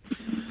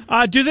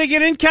 Do they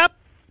get in, Cap?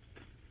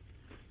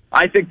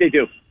 I think they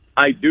do.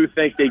 I do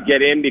think they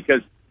get in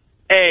because,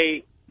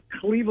 A,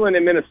 Cleveland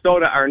and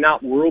Minnesota are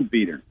not world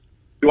beaters.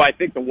 Do I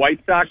think the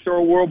White Sox are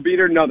a world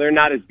beater? No, they're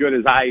not as good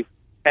as I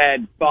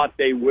had thought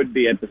they would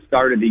be at the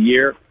start of the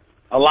year.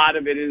 A lot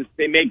of it is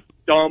they make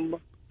dumb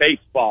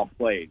baseball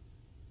plays,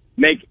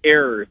 make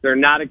errors. They're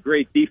not a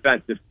great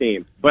defensive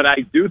team. But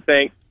I do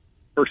think,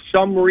 for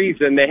some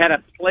reason, they had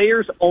a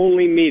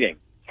players-only meeting.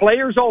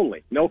 Players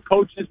only. No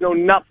coaches, no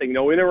nothing,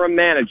 no interim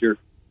manager.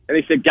 And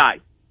they said, guys,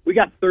 we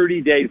got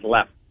 30 days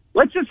left.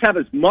 Let's just have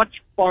as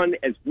much fun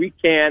as we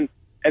can.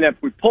 And if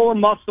we pull a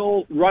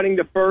muscle running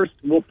to first,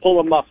 we'll pull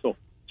a muscle.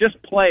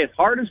 Just play as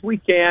hard as we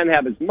can,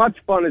 have as much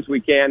fun as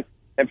we can.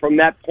 And from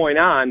that point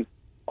on,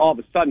 all of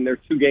a sudden, they're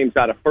 2 games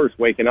out of first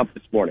waking up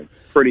this morning.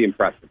 Pretty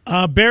impressive.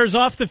 Bears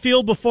off the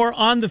field before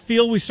on the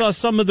field. We saw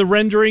some of the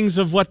renderings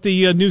of what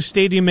the new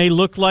stadium may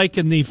look like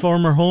in the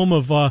former home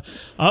of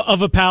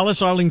a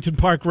palace, Arlington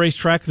Park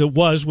Racetrack, that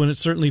was when it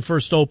certainly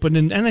first opened.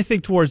 And I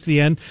think towards the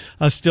end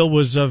still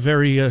was a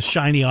very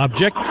shiny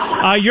object.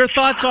 Your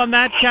thoughts on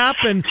that, Cap?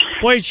 And,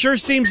 boy, it sure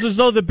seems as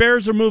though the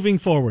Bears are moving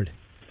forward.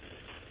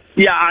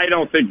 Yeah, I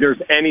don't think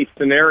there's any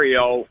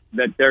scenario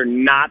that they're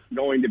not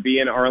going to be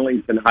in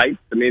Arlington Heights.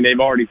 I mean, they've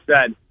already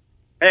said,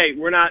 hey,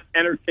 we're not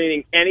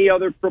entertaining any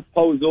other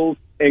proposals,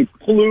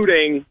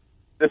 including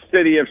the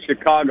city of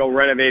Chicago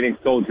renovating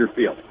Soldier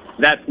Field.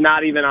 That's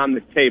not even on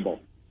the table.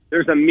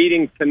 There's a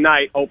meeting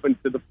tonight open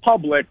to the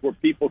public where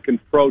people can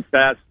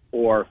protest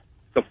or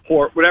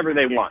support whatever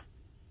they want.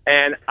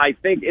 And I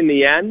think in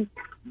the end,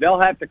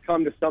 they'll have to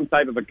come to some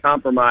type of a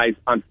compromise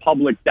on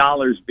public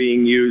dollars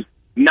being used,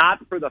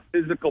 not for the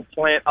physical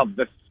plant of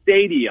the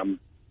stadium,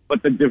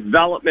 but the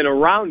development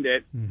around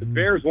it. Mm-hmm. The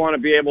Bears want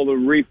to be able to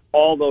reap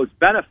all those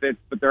benefits,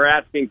 but they're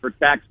asking for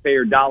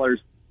taxpayer dollars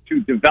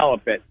to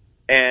develop it.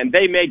 And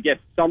they may get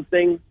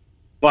something,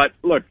 but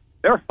look,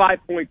 they're a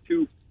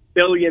 $5.2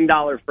 billion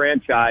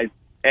franchise,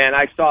 and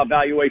I saw a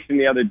valuation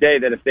the other day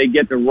that if they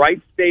get the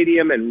right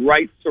stadium and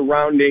right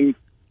surrounding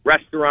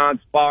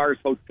restaurants, bars,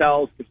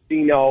 hotels,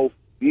 casino,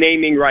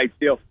 naming rights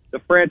deal, the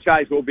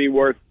franchise will be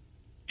worth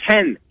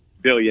 $10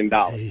 billion.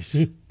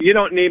 You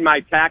don't need my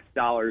tax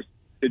dollars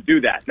to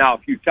do that. Now,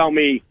 if you tell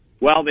me,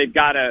 well, they've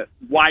got to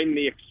widen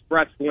the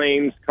express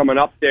lanes coming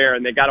up there,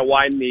 and they got to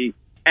widen the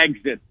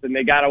exits, and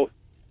they got to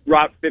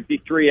Route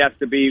 53 has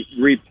to be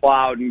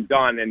replowed and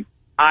done, and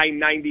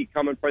I-90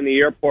 coming from the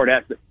airport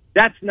has to.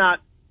 That's not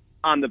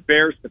on the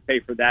Bears to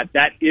pay for that.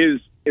 That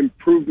is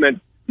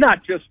improvement,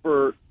 not just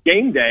for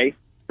game day,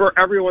 for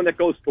everyone that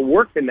goes to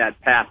work in that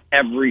path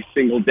every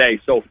single day.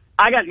 So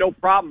I got no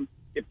problem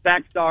if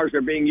tax dollars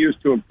are being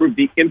used to improve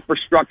the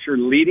infrastructure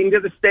leading to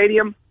the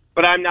stadium,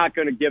 but I'm not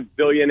going to give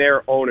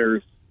billionaire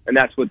owners, and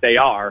that's what they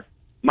are,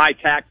 my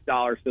tax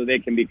dollars so they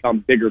can become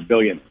bigger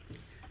billionaires.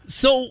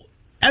 So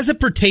as it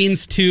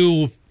pertains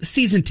to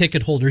season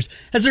ticket holders,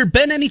 has there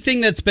been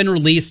anything that's been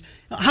released?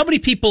 How many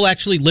people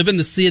actually live in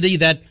the city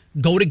that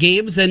go to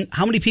games, and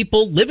how many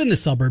people live in the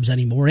suburbs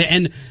anymore,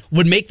 and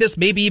would make this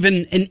maybe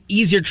even an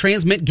easier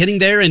transmit getting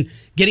there and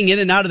getting in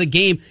and out of the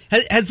game.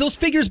 Has those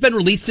figures been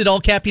released at all,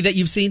 Cappy, that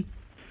you've seen?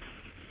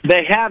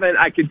 They haven't.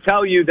 I can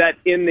tell you that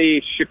in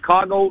the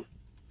Chicago,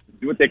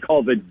 what they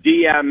call the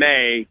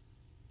DMA,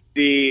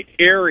 the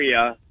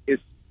area is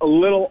a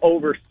little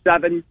over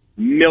 7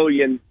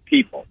 million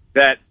people.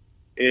 That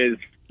is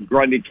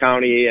Grundy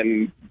County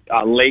and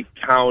Lake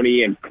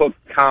County and Cook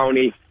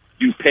County,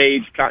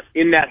 DuPage County,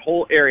 in that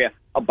whole area.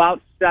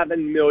 About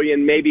 7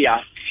 million, maybe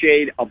a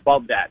shade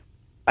above that.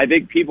 I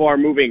think people are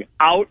moving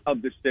out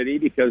of the city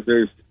because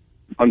there's,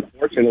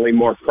 unfortunately,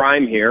 more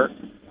crime here.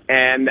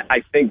 And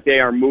I think they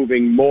are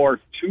moving more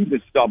to the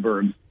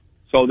suburbs.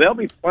 So there'll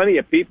be plenty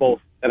of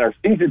people that are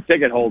season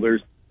ticket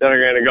holders that are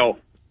going to go,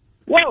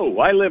 whoa,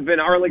 I live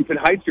in Arlington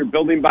Heights, you're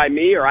building by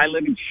me, or I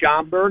live in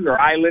Schaumburg, or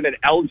I live in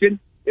Elgin.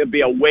 It'll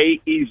be a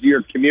way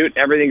easier commute.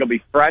 Everything will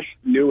be fresh,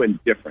 new,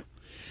 and different.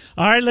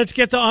 All right, let's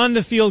get to on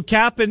the field,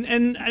 Cap.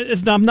 And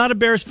I'm not a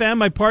Bears fan.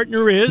 My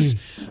partner is.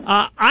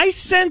 I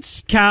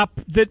sense, Cap,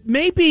 that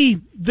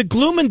maybe the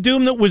gloom and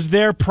doom that was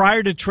there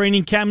prior to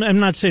training camp. I'm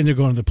not saying they're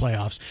going to the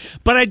playoffs,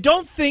 but I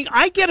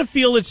get a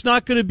feel it's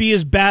not going to be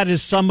as bad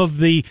as some of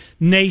the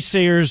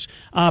naysayers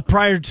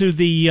prior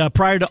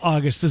to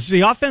August.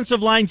 The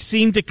offensive line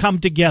seemed to come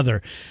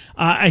together.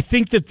 I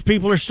think that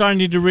people are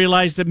starting to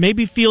realize that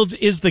maybe Fields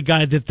is the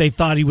guy that they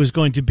thought he was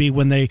going to be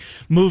when they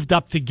moved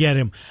up to get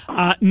him.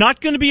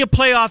 Not going to be a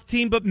playoff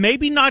team, but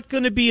maybe not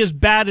going to be as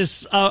bad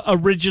as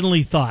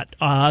originally thought.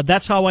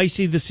 That's how I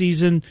see the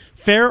season.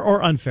 Fair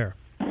or unfair?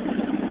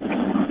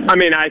 I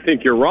mean, I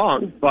think you're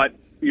wrong, but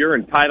you're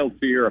entitled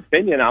to your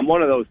opinion. I'm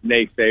one of those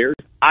naysayers.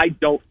 I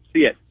don't see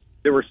it.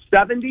 There were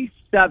 77.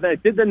 I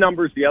did the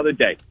numbers the other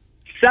day.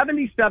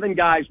 77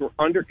 guys were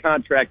under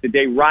contract the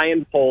day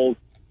Ryan Poles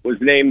was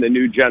named the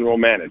new general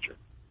manager.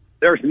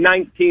 There's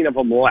 19 of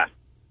them left.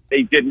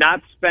 They did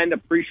not spend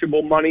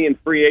appreciable money in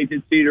free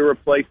agency to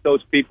replace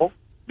those people.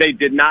 They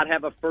did not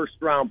have a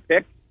first-round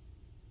pick.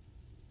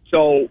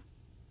 So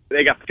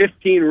they got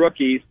 15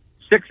 rookies,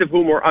 6 of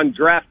whom were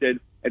undrafted,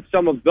 and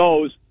some of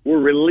those were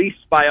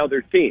released by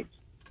other teams.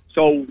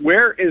 So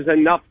where is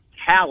enough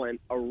talent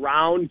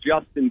around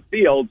Justin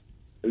Fields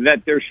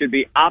that there should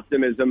be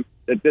optimism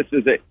that this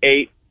is an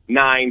 8,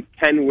 9,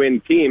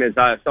 10-win team, as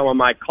some of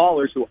my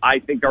callers who I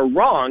think are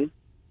wrong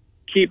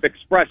keep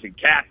expressing?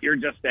 Cat, you're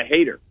just a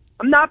hater.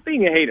 I'm not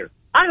being a hater.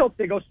 I hope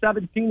they go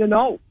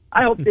 17-0.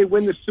 I hope they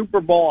win the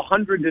Super Bowl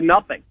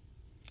 100-0.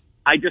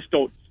 I just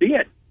don't see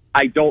it.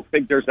 I don't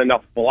think there's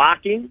enough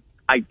blocking.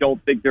 I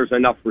don't think there's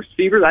enough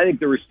receivers. I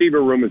think the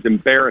receiver room is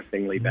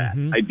embarrassingly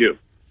bad. I do.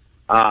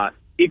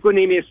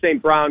 Equanimeous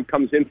St. Brown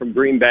comes in from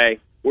Green Bay,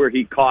 where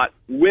he caught,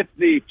 with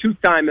the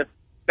two-time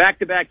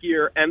back-to-back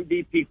year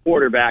MVP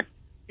quarterback,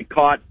 he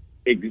caught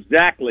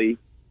exactly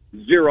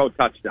 0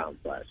 touchdowns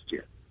last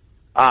year.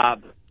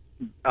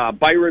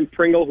 Byron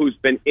Pringle, who's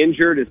been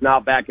injured, is now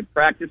back in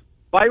practice.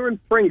 Byron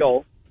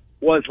Pringle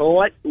was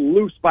let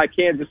loose by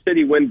Kansas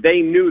City when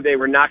they knew they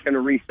were not going to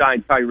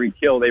re-sign Tyreek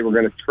Hill. They were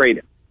going to trade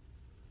him.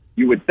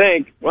 You would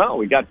think, well,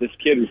 we got this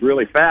kid who's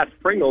really fast,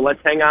 Pringle,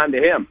 let's hang on to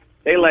him.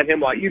 They let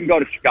him out. You can go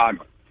to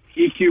Chicago.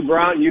 EQ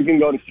Brown, you can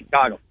go to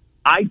Chicago.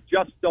 I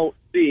just don't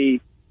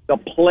see the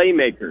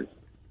playmakers.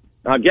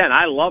 Now, again,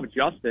 I love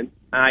Justin,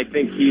 and I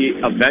think he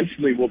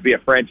eventually will be a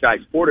franchise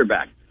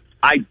quarterback.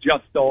 I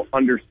just don't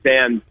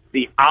understand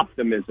the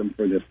optimism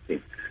for this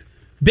team.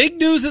 Big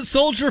news at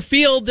Soldier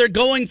Field. They're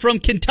going from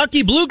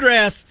Kentucky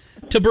bluegrass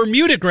to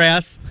Bermuda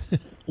grass.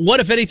 What,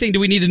 if anything,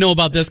 do we need to know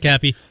about this,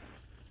 Cappy?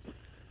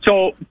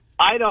 So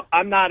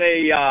I'm not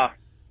a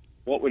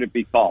what would it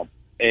be called?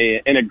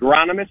 An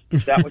agronomist?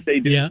 Is that what they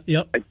do? Yeah,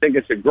 yep. I think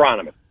it's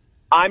agronomist.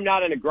 I'm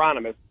not an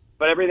agronomist,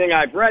 but everything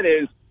I've read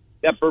is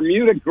that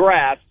Bermuda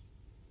grass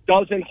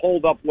doesn't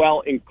hold up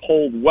well in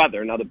cold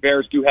weather. Now, the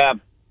Bears do have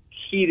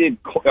heating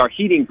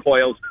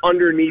coils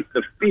underneath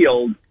the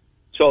field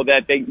so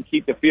that they can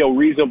keep the field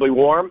reasonably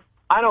warm.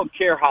 I don't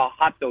care how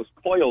hot those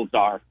coils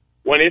are.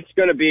 When it's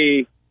going to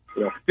be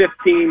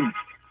 15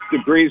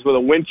 degrees with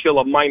a wind chill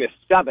of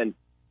 -7,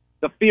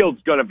 the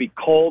field's going to be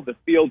cold. The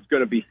field's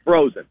going to be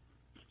frozen.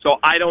 So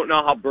I don't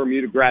know how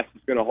Bermuda grass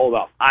is going to hold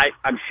up.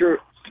 I'm sure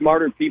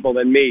smarter people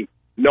than me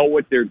know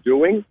what they're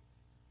doing,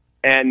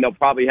 and they'll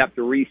probably have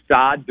to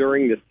re-sod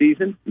during the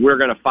season. We're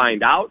going to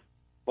find out.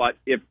 But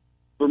if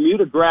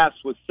Bermuda grass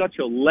was such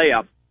a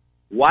layup,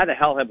 why the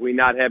hell have we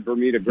not had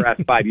Bermuda grass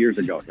 5 years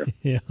ago here?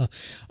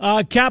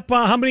 Yeah. Cap,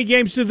 how many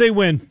games did they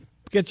win?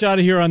 Get you out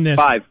of here on this.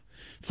 5.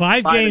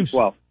 5 games.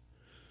 12.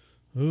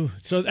 Ooh,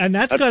 so and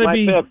that's got to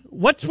be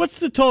what's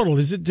the total?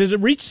 Does it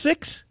reach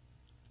 6?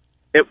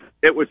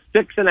 It was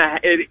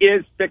 6.5. It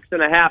is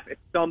 6.5 at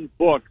some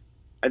books.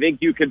 I think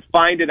you can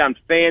find it on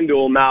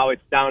FanDuel now.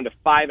 It's down to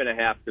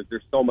 5.5 because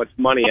there's so much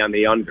money on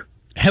the under.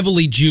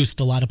 Heavily juiced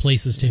a lot of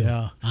places too.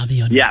 Yeah. On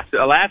the under. Yes.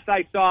 Last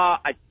I saw,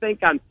 I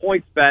think on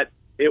PointsBet,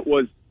 it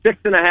was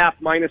 6.5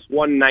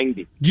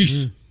 -190.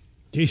 Juice.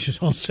 You should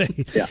all say.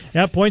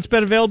 Yeah,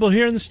 PointsBet available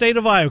here in the state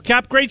of Iowa.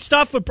 Cap, great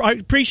stuff. I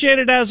appreciate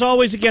it as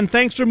always. Again,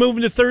 thanks for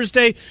moving to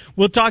Thursday.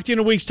 We'll talk to you in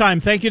a week's time.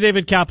 Thank you,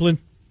 David Kaplan.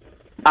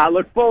 I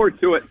look forward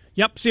to it.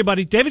 Yep, see you,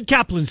 buddy. David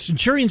Kaplan,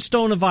 Centurion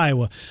Stone of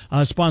Iowa,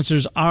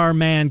 sponsors our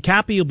man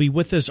Cappy. He'll be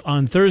with us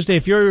on Thursday.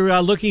 If you're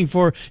looking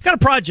for got a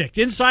project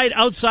inside,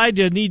 outside,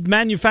 you need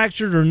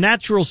manufactured or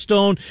natural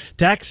stone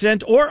to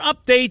accent or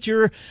update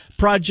your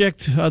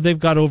project. They've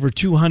got over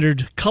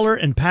 200 color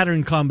and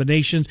pattern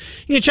combinations.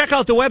 You can check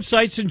out the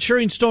website,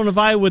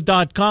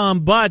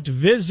 CenturionStoneofIowa.com, but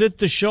visit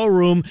the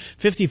showroom,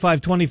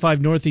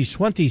 5525 Northeast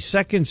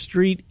 22nd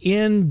Street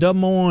in Des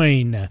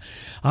Moines.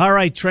 All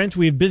right, Trent,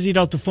 we've busied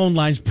out the phone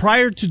lines.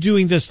 Prior to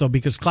doing this, though,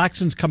 because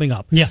Claxon's coming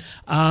up,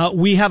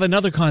 we have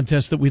another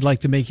contest that we'd like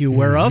to make you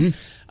aware of.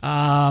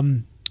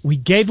 We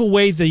gave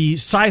away the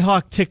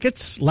Cyhawk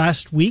tickets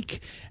last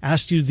week,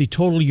 asked you the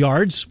total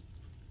yards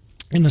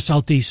in the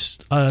South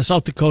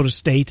Dakota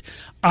State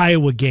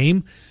Iowa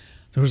game.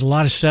 There was a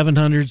lot of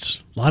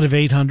 700s, a lot of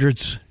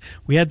 800s.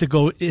 We had to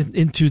go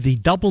into the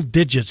double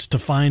digits to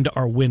find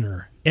our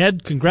winner.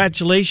 Ed,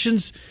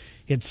 congratulations.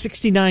 He had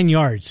 69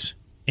 yards,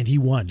 and he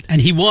won.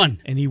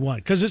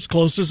 Because it's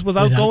closest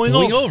without going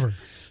over.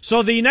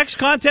 So the next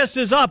contest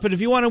is up, and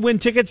if you want to win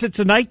tickets, it's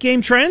a night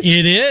game, Trent?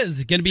 It is.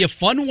 It's going to be a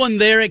fun one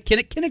there at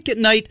Kinnick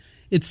night.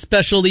 It's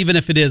special even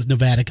if it is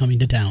Nevada coming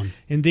to town.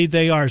 Indeed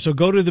they are. So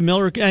go to the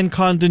Miller and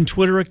Condon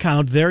Twitter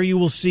account. There you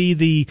will see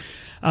the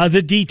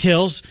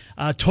details.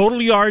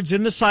 Total yards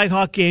in the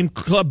Cyhawk game.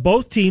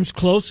 Both teams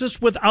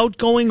closest without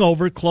going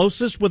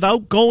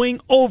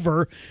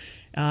over.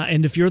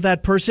 And if you're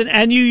that person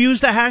and you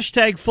use the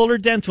hashtag Fuller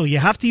Dental, you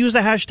have to use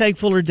the hashtag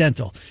Fuller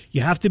Dental.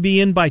 You have to be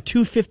in by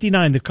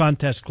 2:59. The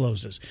contest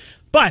closes.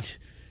 But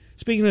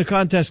speaking of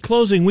contest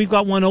closing, we've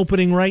got one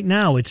opening right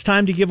now. It's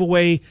time to give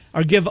away,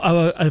 or give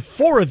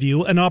four of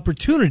you an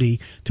opportunity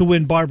to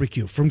win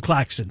barbecue from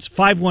Claxons.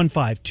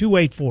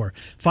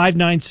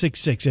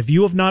 515-284-5966. If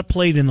you have not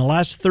played in the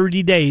last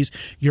 30 days,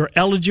 you're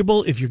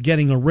eligible. If you're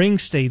getting a ring,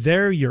 stay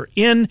there. You're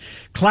in.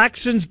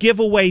 Claxons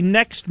giveaway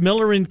next.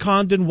 Miller and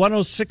Condon,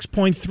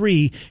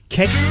 106.3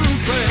 K.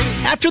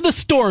 After the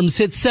storms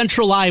hit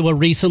central Iowa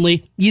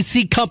recently, you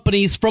see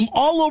companies from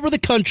all over the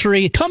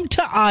country come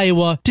to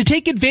Iowa to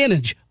take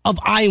advantage of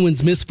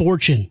Iowans'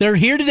 misfortune. They're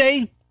here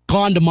today,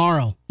 gone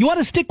tomorrow. You want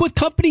to stick with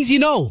companies you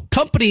know.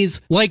 Companies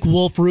like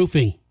Wolf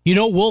Roofing. You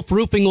know Wolf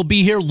Roofing will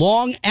be here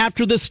long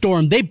after the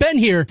storm. They've been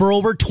here for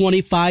over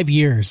 25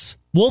 years.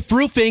 Wolf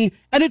Roofing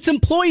and its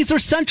employees are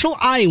central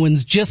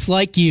Iowans just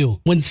like you.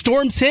 When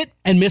storms hit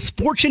and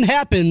misfortune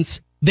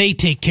happens, they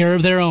take care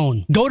of their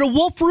own. Go to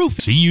Wolf Roofing.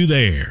 See you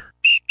there.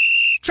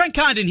 Trent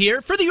Condon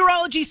here for the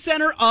Urology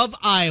Center of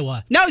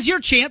Iowa. Now's your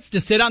chance to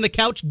sit on the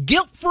couch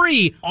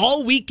guilt-free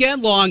all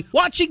weekend long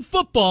watching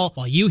football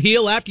while you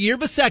heal after your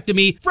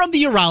vasectomy from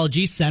the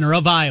Urology Center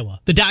of Iowa.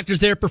 The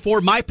doctors there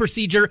perform my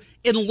procedure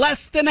in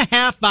less than a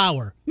half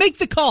hour. Make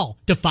the call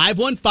to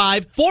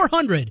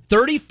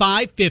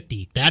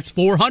 515-400-3550. That's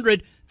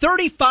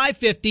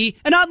 400-3550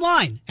 and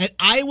online at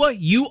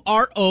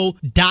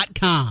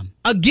iowauro.com.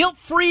 A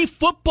guilt-free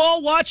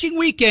football watching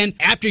weekend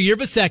after your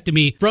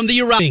vasectomy from the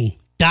Urology.net.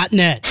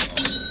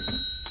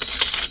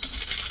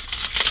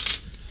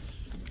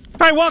 All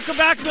right, welcome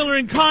back, Miller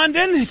and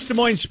Condon. It's Des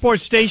Moines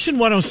Sports Station,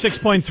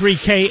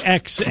 106.3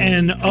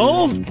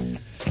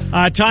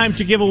 KXNO. Time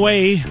to give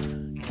away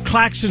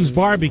Claxons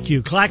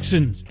Barbecue.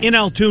 Claxons in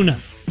Altoona.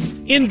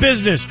 In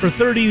business for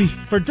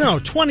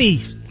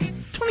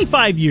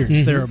 25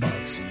 years,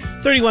 thereabouts.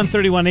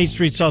 3131 8th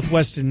Street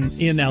Southwest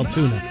in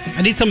Altoona.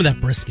 I need some of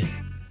that brisket.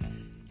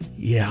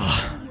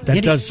 Yeah.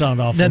 That does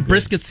sound awful. That good.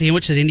 brisket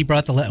sandwich that Indy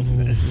brought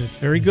It's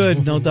very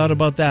good, no doubt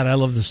about that. I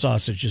love the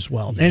sausage as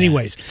well. Yeah.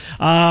 Anyways,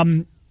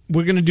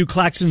 we're going to do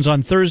Claxons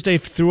on Thursday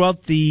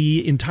throughout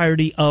the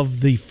entirety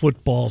of the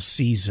football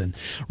season.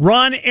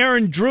 Ron,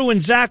 Aaron, Drew, and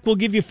Zach will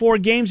give you 4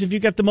 games. If you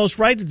get the most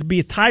right, it'll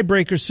be a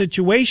tiebreaker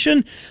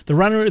situation. The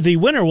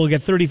winner will get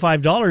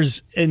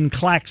 $35 in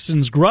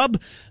Claxons grub.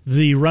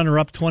 The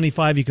runner-up,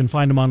 $25. You can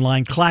find them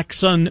online,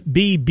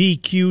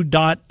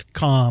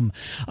 claxonbbq.com.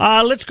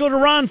 Let's go to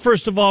Ron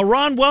first of all.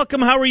 Ron,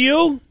 welcome. How are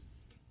you?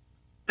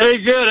 Hey,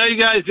 good. How you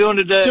guys doing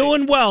today?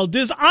 Doing well.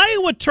 Does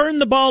Iowa turn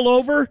the ball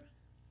over?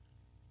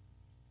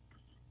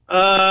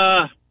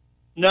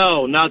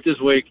 No, not this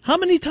week. How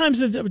many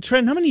times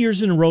Trent, how many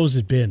years in a row has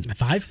it been?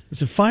 5?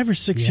 Is it 5 or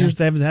 6 years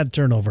they haven't had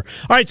turnover?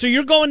 All right, so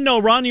you're going no,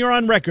 Ron. You're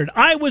on record.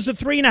 Iowa's a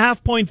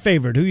 3.5-point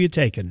favorite. Who are you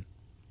taking?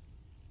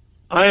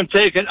 I am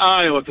taking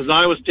Iowa because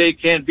Iowa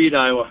State can't beat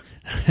Iowa.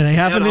 They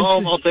haven't. At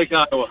home, I'll take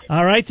Iowa.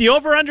 All right, the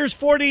over/under is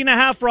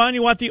 40.5. Ron,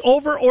 you want the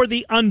over or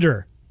the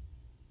under?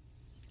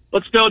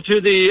 Let's go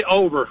to the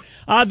over.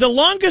 The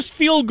longest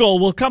field goal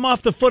will come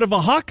off the foot of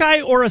a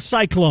Hawkeye or a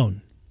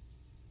Cyclone?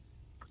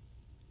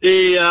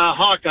 The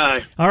Hawkeye.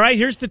 All right,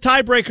 here's the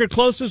tiebreaker,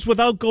 closest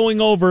without going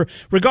over,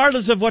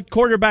 regardless of what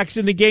quarterback's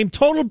in the game.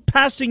 Total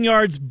passing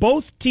yards,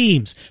 both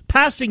teams.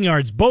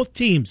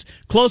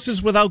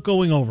 Closest without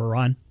going over,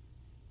 Ron.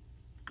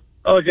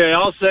 Okay,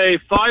 I'll say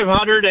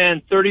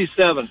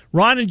 537.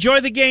 Ron,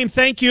 enjoy the game.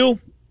 Thank you.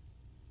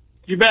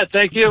 You bet.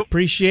 Thank you.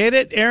 Appreciate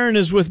it. Aaron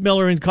is with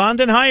Miller and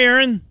Condon. Hi,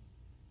 Aaron.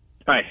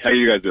 Hi, how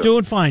you guys doing?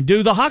 Doing fine.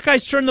 Do the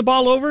Hawkeyes turn the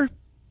ball over?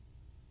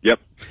 Yep.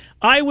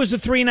 Iowa's a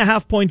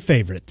 3.5-point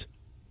favorite.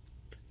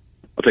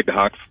 I'll take the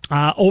Hawks.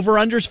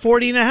 Over-under's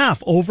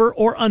 40.5. Over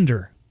or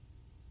under?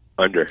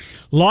 Under.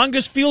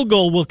 Longest field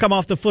goal will come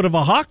off the foot of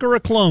a Hawk or a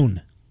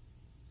clone?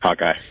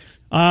 Hawkeye.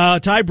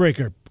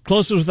 Tiebreaker.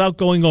 Closest without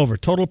going over.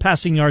 Total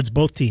passing yards,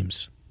 both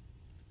teams.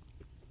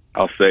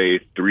 I'll say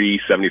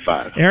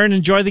 375. Aaron,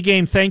 enjoy the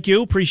game. Thank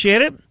you.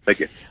 Appreciate it. Thank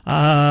you.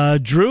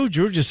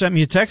 Drew just sent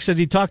me a text, said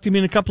he'd talk to me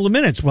in a couple of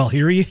minutes. Well,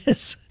 here he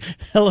is.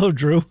 Hello,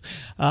 Drew.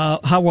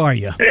 How are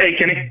you? Hey,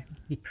 Kenny.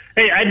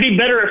 Hey, I'd be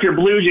better if your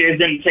Blue Jays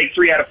didn't take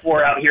 3 out of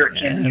 4 out here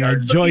at Camden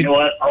Yards. But you know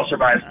what? I'll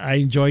survive. I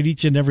enjoyed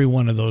each and every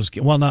one of those.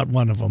 Well, not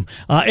one of them.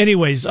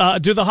 Anyways,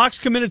 do the Hawks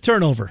commit a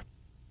turnover?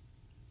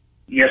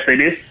 Yes, they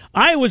do.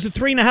 Iowa's a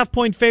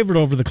 3.5-point favorite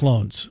over the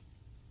Clones.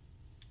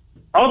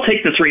 I'll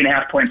take the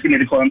 3.5 points. Give me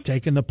the Clones.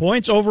 Taking the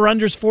points.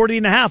 Over-under's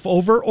 40.5.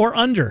 Over or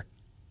under?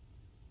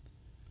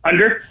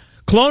 Under.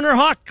 Clone or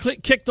Hawk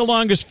kick the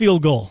longest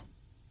field goal?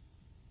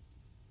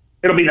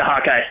 It'll be the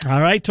Hawkeye.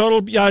 All right.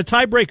 Total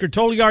tiebreaker.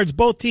 Total yards,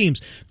 both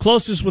teams.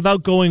 Closest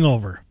without going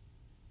over.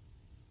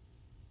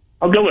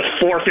 I'll go with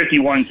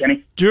 451,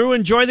 Kenny. Drew,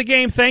 enjoy the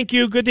game. Thank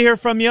you. Good to hear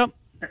from you.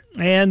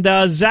 And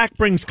Zach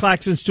brings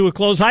Claxons to a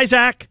close. Hi,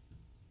 Zach.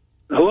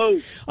 Hello.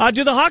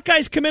 Do the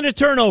Hawkeyes commit a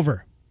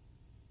turnover?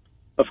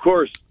 Of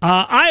course.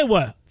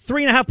 Iowa,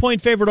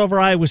 3.5-point favorite over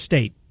Iowa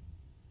State.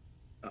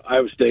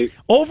 Iowa State.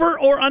 Over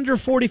or under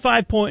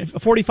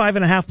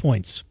 45.5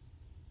 points?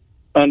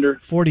 Under.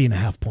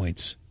 40.5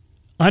 points.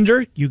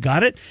 Under, you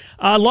got it.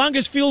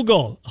 Longest field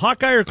goal,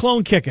 Hawkeye or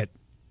Clone kick it?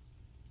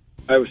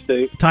 Iowa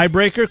State.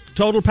 Tiebreaker,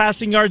 total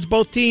passing yards,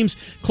 both teams.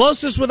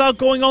 Closest without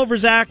going over,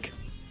 Zach?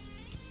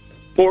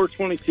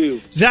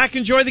 422. Zach,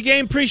 enjoy the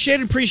game.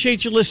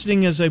 Appreciate you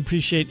listening, as I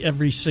appreciate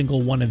every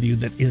single one of you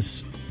that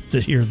is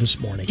here this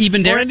morning.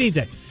 Even Derek? Or any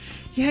day.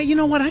 Yeah, you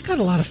know what? I got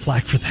a lot of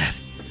flack for that.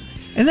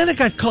 And then it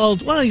got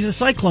called, well, he's a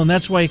Cyclone.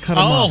 That's why he cut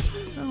him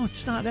off. No,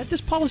 it's not.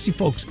 This policy,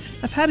 folks,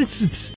 I've had it since